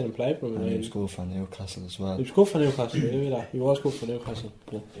haven't seen him play for him. and he was He good for Newcastle as well. was good for Newcastle, maybe that. He was good for Newcastle.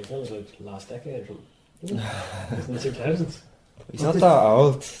 But He was like last decade or something. He's in the 2000s. He's not that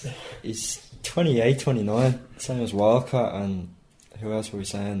old. He's 28, 29, same as Walcott, and who else were we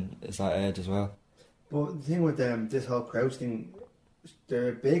saying is that age as well? But the thing with this whole Crouch thing,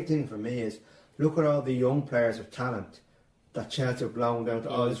 the big thing for me is look at all the young players of talent that Chelsea have blown down to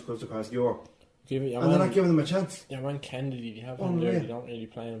all these clubs across Europe, give it, and they're not giving them a chance. your man Kennedy, you have him Unreal. there, you don't really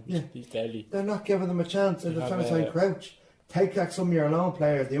play him. Yeah. He's deadly. They're not giving them a chance, and You they're have, trying to sign Crouch. Take back some of your loan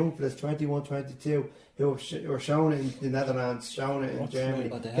players, the young fellas, 21, 22, who were shown it in the Netherlands, shown it in What's Germany.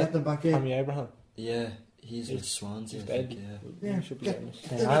 the name? Get them back in. Tammy Abraham. Yeah, he's with Swansea, I he's think, deadly. yeah. Yeah, He should be get getting this.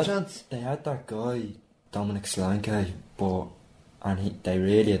 them a chance. They had that guy, Dominic Solanke, they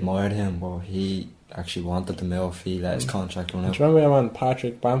really admired him, but he actually wanted to move. He let his contract run Do you out. remember your man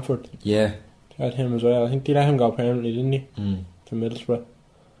Patrick Bamford? Yeah. They had him as well. I think they let him go permanently, didn't he? Mm. To Middlesbrough.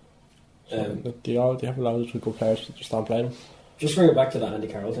 So they have loads of good players that just don't play them. Just bring it back to that Andy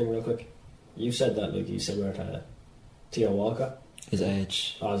Carroll thing real quick. You said that like he's similar to Theo Walcott. His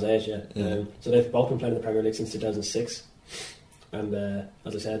age. Oh, his age, yeah. Yeah. So they've both been playing in the Premier League since 2006. And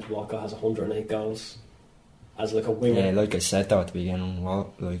as I said, Walcott has 108 goals as like a winger. Yeah, like I said though at the beginning,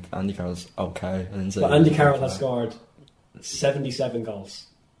 well, like Andy Carroll's okay. I didn't say But he was Andy Carroll has okay. scored 77 goals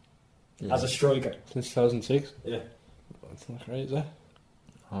Yeah. as a striker. Since 2006. Yeah. That's not great, is it?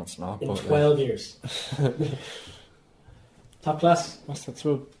 No, it's not. In but 12 years. Top class. What's that,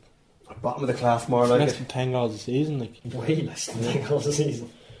 about Bottom of the class, more like less it. than 10 goals a season. Like, Way less than 10 goals a season.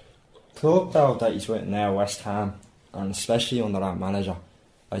 Club though that he's with now, West Ham, and especially under that manager,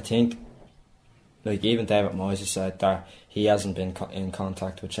 I think, like even David Moyes has said that he hasn't been in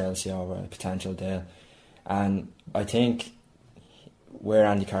contact with Chelsea over a potential deal, and I think where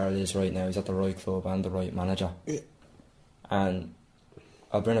Andy Carroll is right now, he's at the right club and the right manager. Yeah. And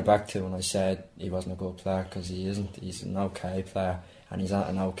I'll bring it back to when I said he wasn't a good player, because he isn't. He's an okay player, and he's at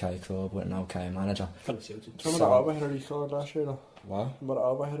an okay club with an okay manager. Kind of suits him. do you remember the overheader he scored last year though? What? Remember the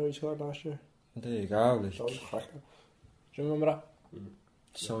overheader he scored last year? There you go. Like, That was a cracker. Do you remember that?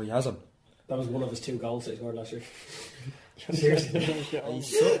 so he has a. That was one of his 2 goals that he scored last year.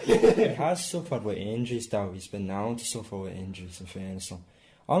 He has suffered with injuries though. He's been known to suffer with injuries in fairness. So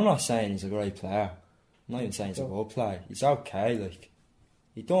I'm not saying he's a great player. I'm not even saying he's a good player. He's okay. Like,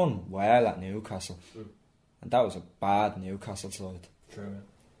 he done well at Newcastle, and that was a bad Newcastle side. True.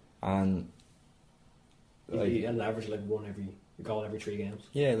 And like, He had an average like a goal every 3 games.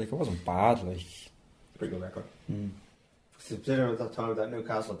 yeah, like it wasn't bad. Like, Pretty good record. Considering at that time that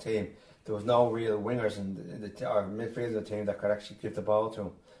Newcastle team, there was no real wingers in the or midfield of the team that could actually give the ball to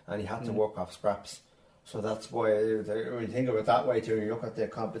him, and he had to work off scraps. So that's why when you think of it that way too, you look at the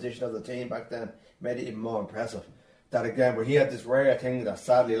composition of the team back then, it made it even more impressive. That again, where he had this rare thing that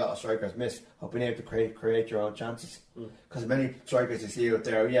sadly a lot of strikers miss, of being able to create your own chances. Because many strikers you see out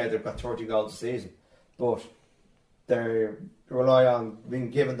there, yeah, they've got 30 goals a season, but they rely on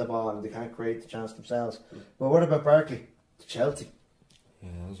being given the ball and they can't create the chance themselves. But what about Barkley? Chelsea. yeah,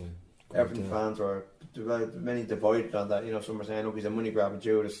 that was a good Everton deal. fans were many divided on that. You know, some were saying, "Look, he's a money grabbing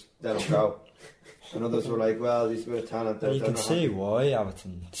Judas, let him go," and others were like, "Well, he's a bit of talent." Well, you they're can not see happy." why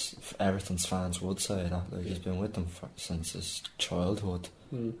Everton's fans would say that. Like, he's been with them since his childhood,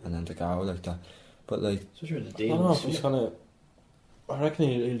 and then to go like that. But like, Especially with the I don't know deal. if he's gonna. I reckon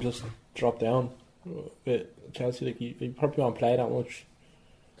he'll just drop down with Chelsea. Like, he probably won't play that much.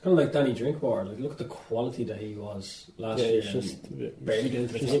 It's kind of like Danny Drinkwater. Like, look at the quality that he was last Yeah, year. he's just a bit- barely get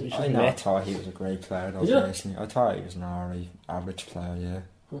into the he's team. just I net. never thought he was a great player though. Did you? Personally, I thought he was an alright average player. Yeah,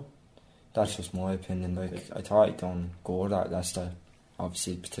 Huh. that's just my opinion. Like, I thought he done good at Leicester.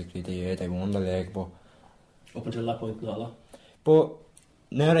 Obviously, particularly the year they won the league, but Up until that point, not a lot. But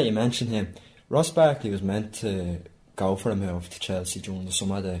now that you mention him, Ross Barkley was meant to go for a move to Chelsea during the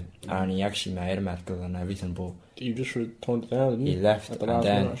summer day, and he actually made a medical and everything, but You just turned it down, didn't he you? left, At the and last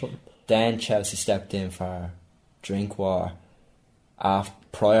minute or something. then Chelsea stepped in for Drinkwater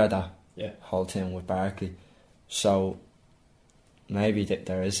prior to that Yeah. whole thing with Barkley. So maybe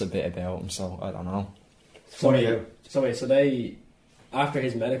there is a bit about him, so I don't know. So they, after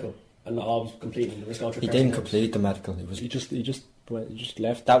his medical and all was completed, there was going through He personnel. didn't complete the medical. It was He just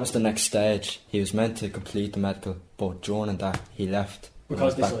left. that was the next stage. He was meant to complete the medical, but during that he left.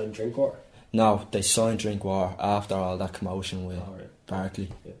 Because they Back- signed Drinkwater. No, they signed Drinkwater after all that commotion with Oh, right. Barkley.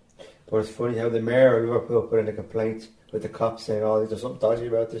 But it's funny how the mayor of Liverpool put in a complaint with the cops saying, "Oh, there's something dodgy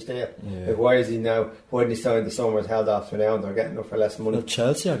about this deal." Yeah. Like, why is he now? Why didn't he sign the summer's held off for now and they're getting it for less money? Well,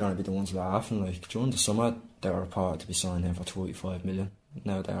 Chelsea are going to be the ones laughing. Like, during the summer, they were reported to be signing him for 25 million.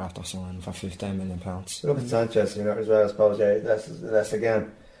 Now they're after signing for £15 million. Look at Sanchez, you know, as well. I suppose that's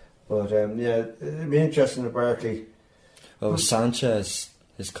again. But yeah, it'd be interesting with Barkley. Well, Sanchez,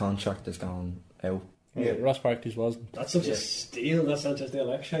 his contract is going out. Yeah. Ross Barkley's wasn't. That's such a steal, that Sanchez deal.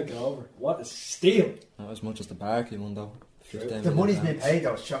 I can't get over. What a steal! Not as much as the Barkley one, though. £15 The million money's been pounds. paid,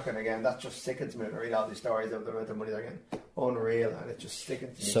 though, it's shocking again. That just sickens me to read all these stories of the amount of money they're getting. Unreal, and it's just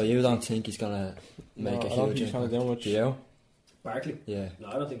sticking to me. So you don't think he's going to make No, a I don't huge think he's gonna impact? do much. Do you? Barkley? Yeah. No,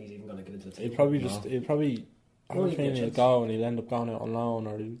 I don't think he's even going to get into the team. He'll probably No. I don't think he'll go and he'll end up going out on loan,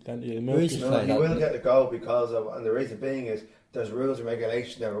 or he'll Where move. is he to- No, play he that? will get the goal because of, and the reason being is there's rules and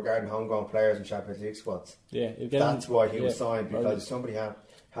regulations now regarding homegrown players in Champions League squads. Yeah, he'll get That's him, why he was yeah, signed, because probably. if somebody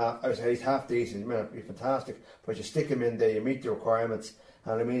I would say he's half decent, he might be fantastic, but you stick him in there, you meet the requirements,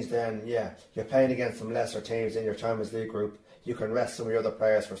 and it means then, yeah, you're playing against some lesser teams in your Champions League group. You can rest some of your other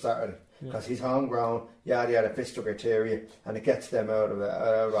players for Saturday because he's homegrown, it fits the criteria, and it gets them out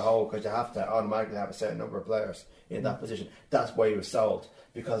of a hole because you have to automatically have a certain number of players in that position. That's why he was sold,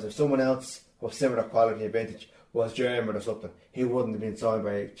 because if someone else of similar quality and vintage was German or something, he wouldn't have been signed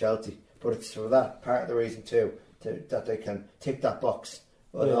by Chelsea. But it's for that part of the reason too, that they can tick that box.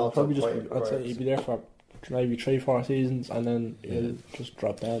 But Yeah, also probably just. quite I'd say he'd be there for maybe 3-4 seasons, and then he'll just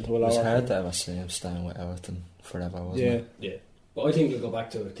drop down to a It was lower. hard to ever see him staying with Everton forever, wasn't Yeah, it? Yeah. But I think he'll go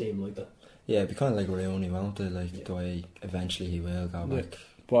back to a team like that. Yeah, it'd be kind of like Rooney, won't it? Like, Yeah. the way eventually he will go Yeah. back.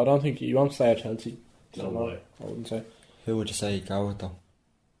 but I don't think he won't stay at Chelsea. No So, way. I wouldn't say. Who would you say he'd go with, though?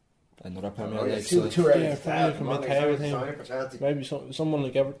 another Premier Oh, League it's too side. early Yeah, to probably tell. from Man, a he's Taylor only team. signed for Chelsea. Maybe someone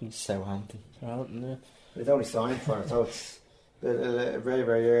like Everton. Southampton. Southampton, yeah. He's only signed for it, so it's very,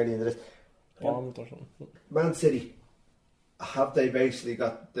 very early into this. Bournemouth or something. Man City, have they basically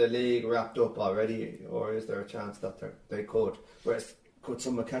got the league wrapped up already, or is there a chance that they could? Whereas, could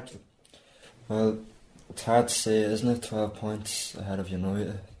someone catch them? Well, it's hard to say, isn't it? 12 points ahead of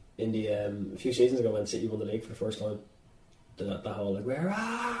United. In the a few seasons ago when City won the league for the first time, that whole like "where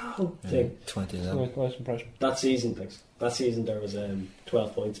are you?" thing. 2011. Nice impression. That season there was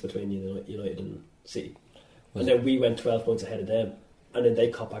 12 points between United and City, Was and then we went 12 points ahead of them, and then they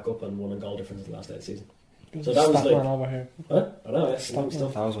caught back up and won a goal difference the last day of the season. So that was Stockman like, over here. huh? I know, yeah, Stockman.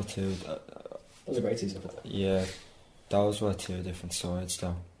 stuff. Those were two. That was a great season. Yeah, those were two different sides,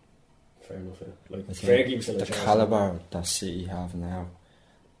 though. Fair enough. Yeah. Like I think Fergie was still in the charge. calibre that City have now,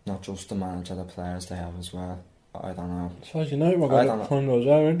 not just the manager, the players they have as well. I don't know. As far as United were I going don't to know. find those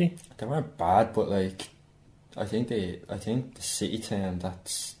already. They weren't bad, but like, I think the City team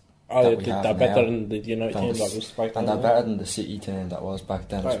that's Oh, that we they're have better now, than the United team that was back then. and they're yeah. better than the City team that was back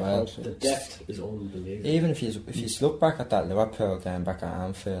then as Right, well. of course, The depth is unbelievable. Even if you look back at that Liverpool game back at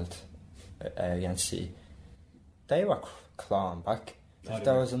Anfield against City, they were clawing back. Oh, If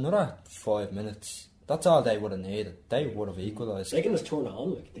there yeah. was another 5 minutes, that's all they would have needed. They would have equalised. They can just turn it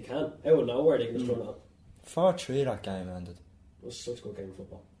on, like they can. Out of nowhere, they can just turn it on. 4-3 that game ended. It was such a good game of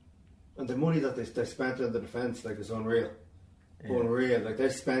football. And the money that they spent on the defence, like, is unreal. Yeah. Unreal. Like, they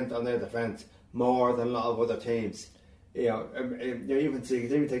spent on their defence more than a lot of other teams. You know, you even take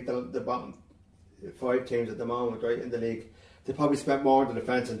the bottom 5 teams at the moment, right, in the league. They probably spent more on the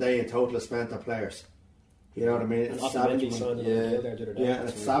defence than they in total have spent on players. You know what I mean? And It's Otamendi savage signed money. another deal there the other day. Yeah, and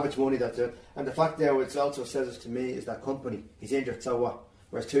it's savage money that's it. And the fact there, which also says it to me, is that company, he's injured, so what?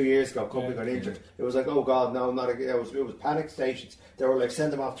 Whereas 2 years ago, company got injured. It was like, oh God, no, not again. It was panic stations. They were like,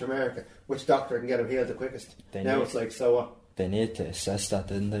 send him off to America. Which doctor can get him healed the quickest? Now it's like, so what? They need to assess that,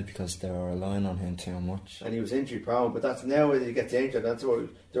 didn't they? Because they were relying on him too much. And he was injury prone, but that's now when he gets injured. That's what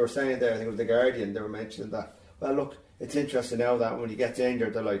they were saying there. I think it was the Guardian. They were mentioning that. Well, look, it's interesting now that when he gets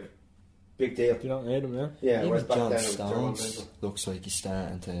injured, they're like, big deal. You don't need them, yeah. Yeah, whereas Even back John then it was Stones looks like he's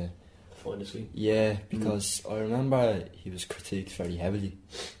starting to. Find his feet. Yeah, because I remember he was critiqued very heavily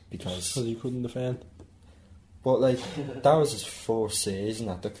because. Because he couldn't defend. But like that was his fourth season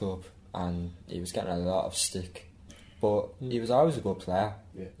at the club, and he was getting a lot of stick. But he was always a good player.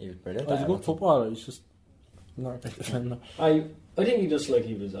 Yeah. He was brilliant. He's a at good everything. footballer, he's just not a big defender. I think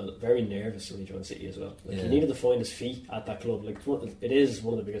he was very nervous when he joined City as well. Like Yeah. he needed to find his feet at that club. Like it is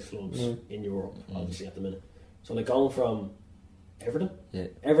one of the biggest clubs Mm. in Europe, obviously at the minute. So like going from Yeah,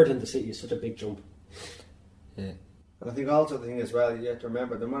 Everton to City is such a big jump. yeah. And I think also the thing as well, you have to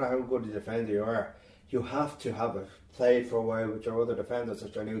remember, no matter how good a defender you are, you have to have played for a while with your other defenders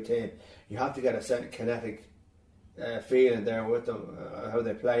at your new team. You have to get a certain kinetic feeling there with them, how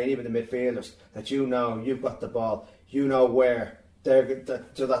they play, and even the midfielders, that you know you've got the ball, you know where so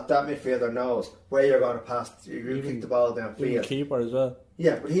that midfielder knows where you're going to pass. You kick the ball Even the downfield. keeper as well.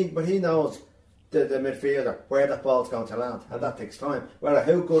 Yeah, but he knows the midfielder where that ball's going to land, and that takes time. Well,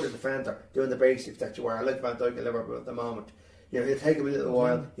 how good a defender doing the basics that you are, like Van Dijk at Liverpool at the moment. You know, it'll take him a little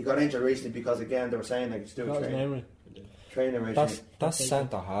while. He got injured recently because again they were saying like he's doing Got his training name regime. That's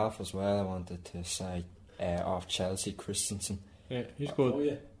centre half as well. I wanted to say off Chelsea, Christensen. Yeah, he's good. Oh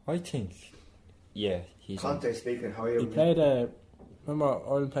yeah. I think, yeah, he's. Conte speaking, how He you played, remember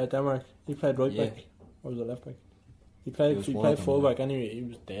Ireland played Denmark? He played right Yeah. back. Or was it left back? He He played was he one played of them, full back anyway, he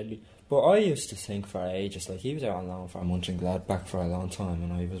was deadly. But I used to think for ages, like he was out on loan for Mönchengladbach for a long time,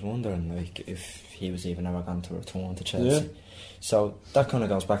 and I was wondering like if he was even ever going to return to Chelsea. Yeah. So that kind of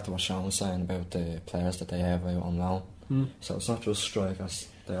goes back to what Sean was saying about the players that they have out on loan. So it's not just strikers;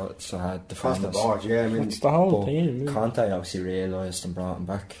 they also had across the defenders. board. Yeah, I mean, It's the whole But team. Yeah. Conte obviously realised and brought him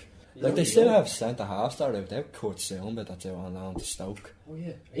back. You Like know they what still he have centre halves that are out. They have Kurt Zouma that's out on loan to Stoke. Oh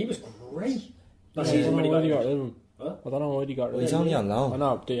yeah. He was great. I That don't season know when he why got they got injured. rid of him. Huh? I don't know why they got Well, rid he's of him. only on loan. I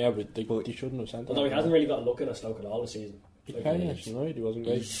know, they shouldn't have sent him. Although he hasn't really got looking at Stoke at all this season. He Like, played he against United, he wasn't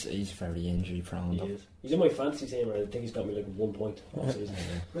great. He's very injury prone. though. is. He's in my fantasy team, and I think he's got me like 1 point all season.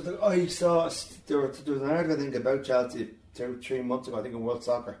 but I saw there was an article I think about Chelsea 2-3 months ago. I think in World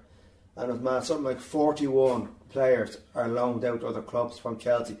Soccer, and it was mad. Something like 41 players are loaned out to other clubs from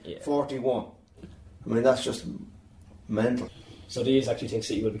Chelsea. Yeah. 41. I mean, that's just mental. So do you actually think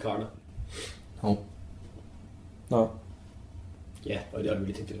City will be caught now? Oh, No. Yeah, I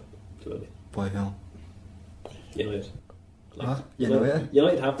really think they will be. by who? United. Huh? United?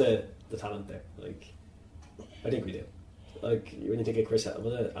 United have the talent there. Like, I think we do. Like, when you think of Chris,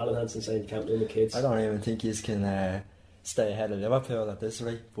 was it Alan Hansen saying you can't win the kids? I don't even think you can stay ahead of Liverpool at this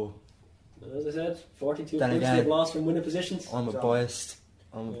rate, but As I said, 42 Then points again- they've lost from winning positions. I'm a So- biased.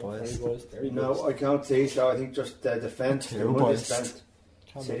 Very No, biased. I can't say so. I think just the defence, the Too money biased. spent.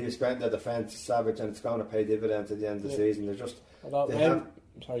 Can City be. have spent their defence savage, and it's going to pay dividends at the end of the Yeah. season. They're just Although they maybe, have-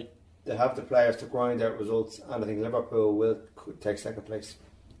 sorry, they have the players to grind out results, and I think Liverpool will take second place.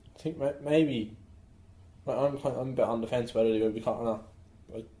 I think maybe I'm a bit on the fence whether they will be caught or not.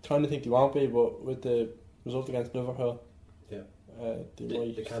 I kind of think they won't be, but with the result against Liverpool, Yeah. they They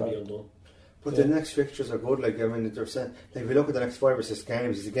might. can be undone. But Yeah. the next fixtures are good. Like I mean, they're saying, like if you look at the next 5 or 6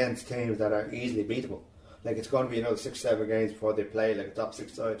 games, it's against teams that are easily beatable. Like it's going to be another 6-7 games before they play like a top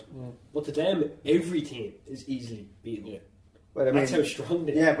 6 side. But to them, every team is easily beatable. Yeah. But I mean, That's how strong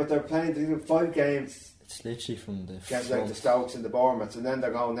they are. yeah, but they're playing they do 5 games It's literally from the against like the front. Stokes and the Bournemouths, and then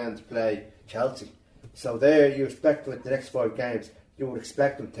they're going then to play Chelsea. So there, you expect with the next 5 games, you would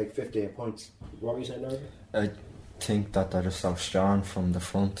expect them to take 15 points. What were you saying, Nigel? I think that they're just so strong from the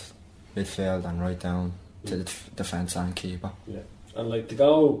front, midfield, and right down to the defence and keeper. Yeah. And like to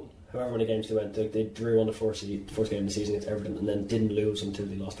go however many games they went, like they drew on the first game of the season against Everton and then didn't lose until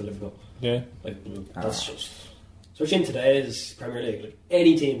they lost to Liverpool. Yeah. Like that's just, especially in today's Premier League, like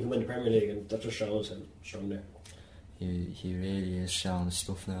any team can win the Premier League, and that just shows how strong they're. He really is showing his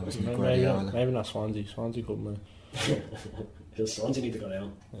stuff now, isn't he? Maybe Guardiola. not, maybe not Swansea. Swansea couldn't win. Because Swansea need to go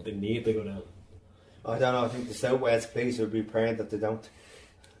down. They need to go down. I don't know. I think the South West police would be praying that they don't,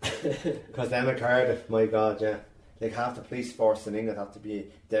 because them at Cardiff, my God, yeah, like half the police force in England have to be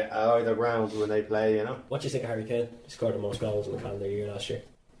there out of the ground when they play. You know. What do you think of Harry Kane? He scored the most goals in the calendar year last year.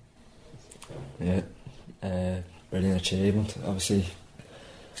 Yeah, brilliant achievement. Obviously,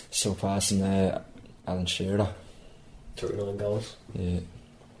 surpassing Alan Shearer. 39 goals. Yeah.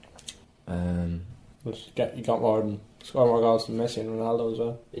 But you got scored more goals than Messi and Ronaldo as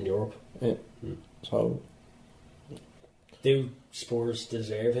well. In Europe. So Do Spurs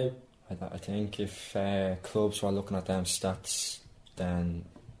deserve him? I think if clubs were looking at them stats, then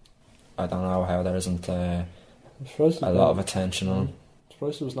I don't know how there isn't a lot of attention on him.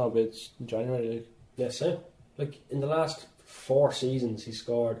 Surprised there was no bids in January. Like. Yeah, same. Like in the last 4 seasons, he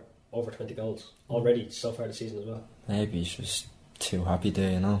scored over 20 goals already so far this season as well. Maybe he's just too happy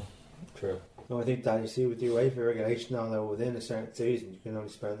there, you know. True. No, I think that you see with the UEFA regulation now that within a certain season you can only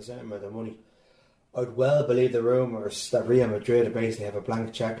spend a certain amount of money. I'd well believe the rumours that Real Madrid basically have a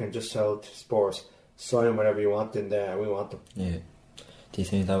blank cheque and just told Spurs, sign whatever you want in there, we want them. Yeah. Do you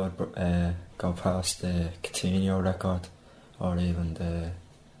think that would go past the Coutinho record or even the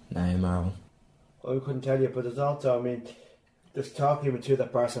Neymar one? I couldn't tell you, but there's also, I mean, there's talk even too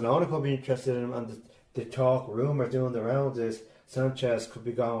that Barcelona could be interested in him, and the talk, rumour doing the rounds is Suarez could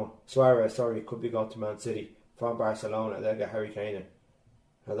be going to Man City from Barcelona. They'll get Harry Kane in.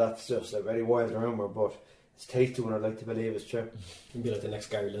 Now that's just a very wild rumour, but it's tasty one I'd like to believe is true. He'd be like the next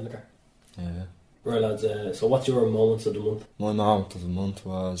Gary Lineker. Yeah. Right, lads, so what's your moments of the month? My moment of the month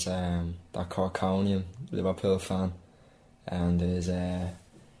was that Corkonian Liverpool fan and his Mane,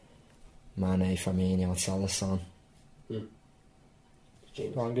 Firmino and Salah song.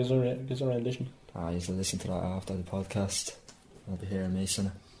 James. Go on, gives a rendition. You should listen to that after the podcast. I'll be hearing me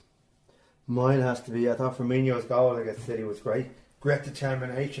singing. Mine has to be, I thought Firmino's goal against City was great. Great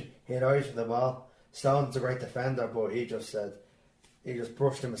determination. He had eyes for the ball. Stone's a great defender, but he just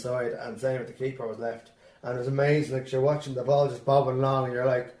brushed him aside, and same with the keeper was left. And it was amazing, like you're watching the ball just bobbing along and you're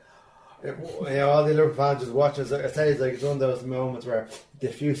like, all the Liverpool fans just watching. It says like it's one of those moments where the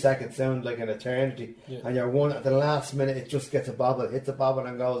few seconds sound like an eternity, and you're one at the last minute it just gets a bobble, hits a bobble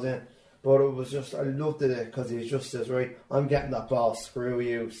and goes in. But it was just, I loved it because he just says, right, I'm getting that ball, screw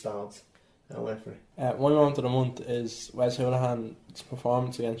you, Stones. I went for it. My moment of the month is Wes Hoolahan's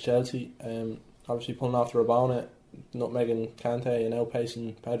performance against Chelsea. Obviously pulling off the Rabona, nutmegging Kante and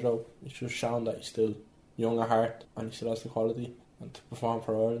outpacing Pedro. It's just shown that he's still young at heart and he still has the quality and to perform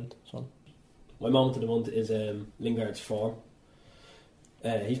for Ireland. So My moment of the month is Lingard's form.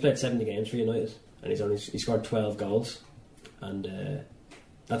 He's played 70 games for United and he scored 12 goals, and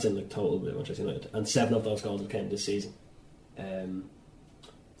that's in like total with Manchester United, and 7 of those goals came this season. And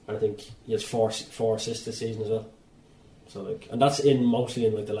I think he has four assists this season as well. So like, and that's mostly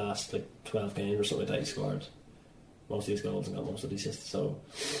in like the last like 12 games or something like that. He scored most of these goals and got most of the assists. So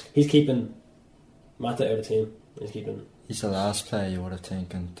he's keeping Mata out of the team. He's the last player you would have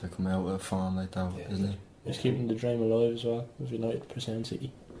taken to come out with a form like that, isn't he? he's keeping the dream alive as well with United %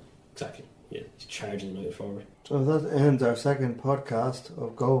 City. Exactly. Yeah, he's charging United forward. So that ends our second podcast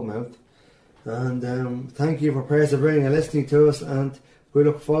of Goldmouth. And thank you for persevering and listening to us, and we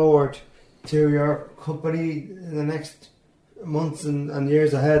look forward to your company in the next months and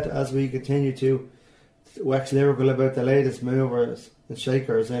years ahead as we continue to wax lyrical about the latest move or the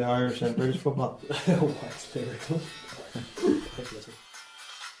Shakers in Irish and British football. What's lyrical? Let's listen.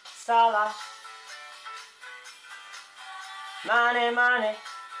 Salah, Mane,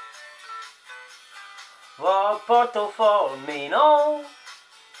 Porto Firmino,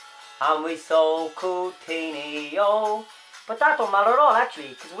 and we sold Coutinho. But that don't matter at all, actually,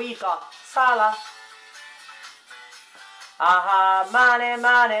 because we've got Salah. Mane,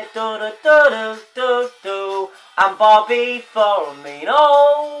 do, and Bobby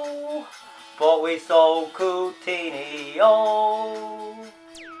Firmino. But we sold Coutinho.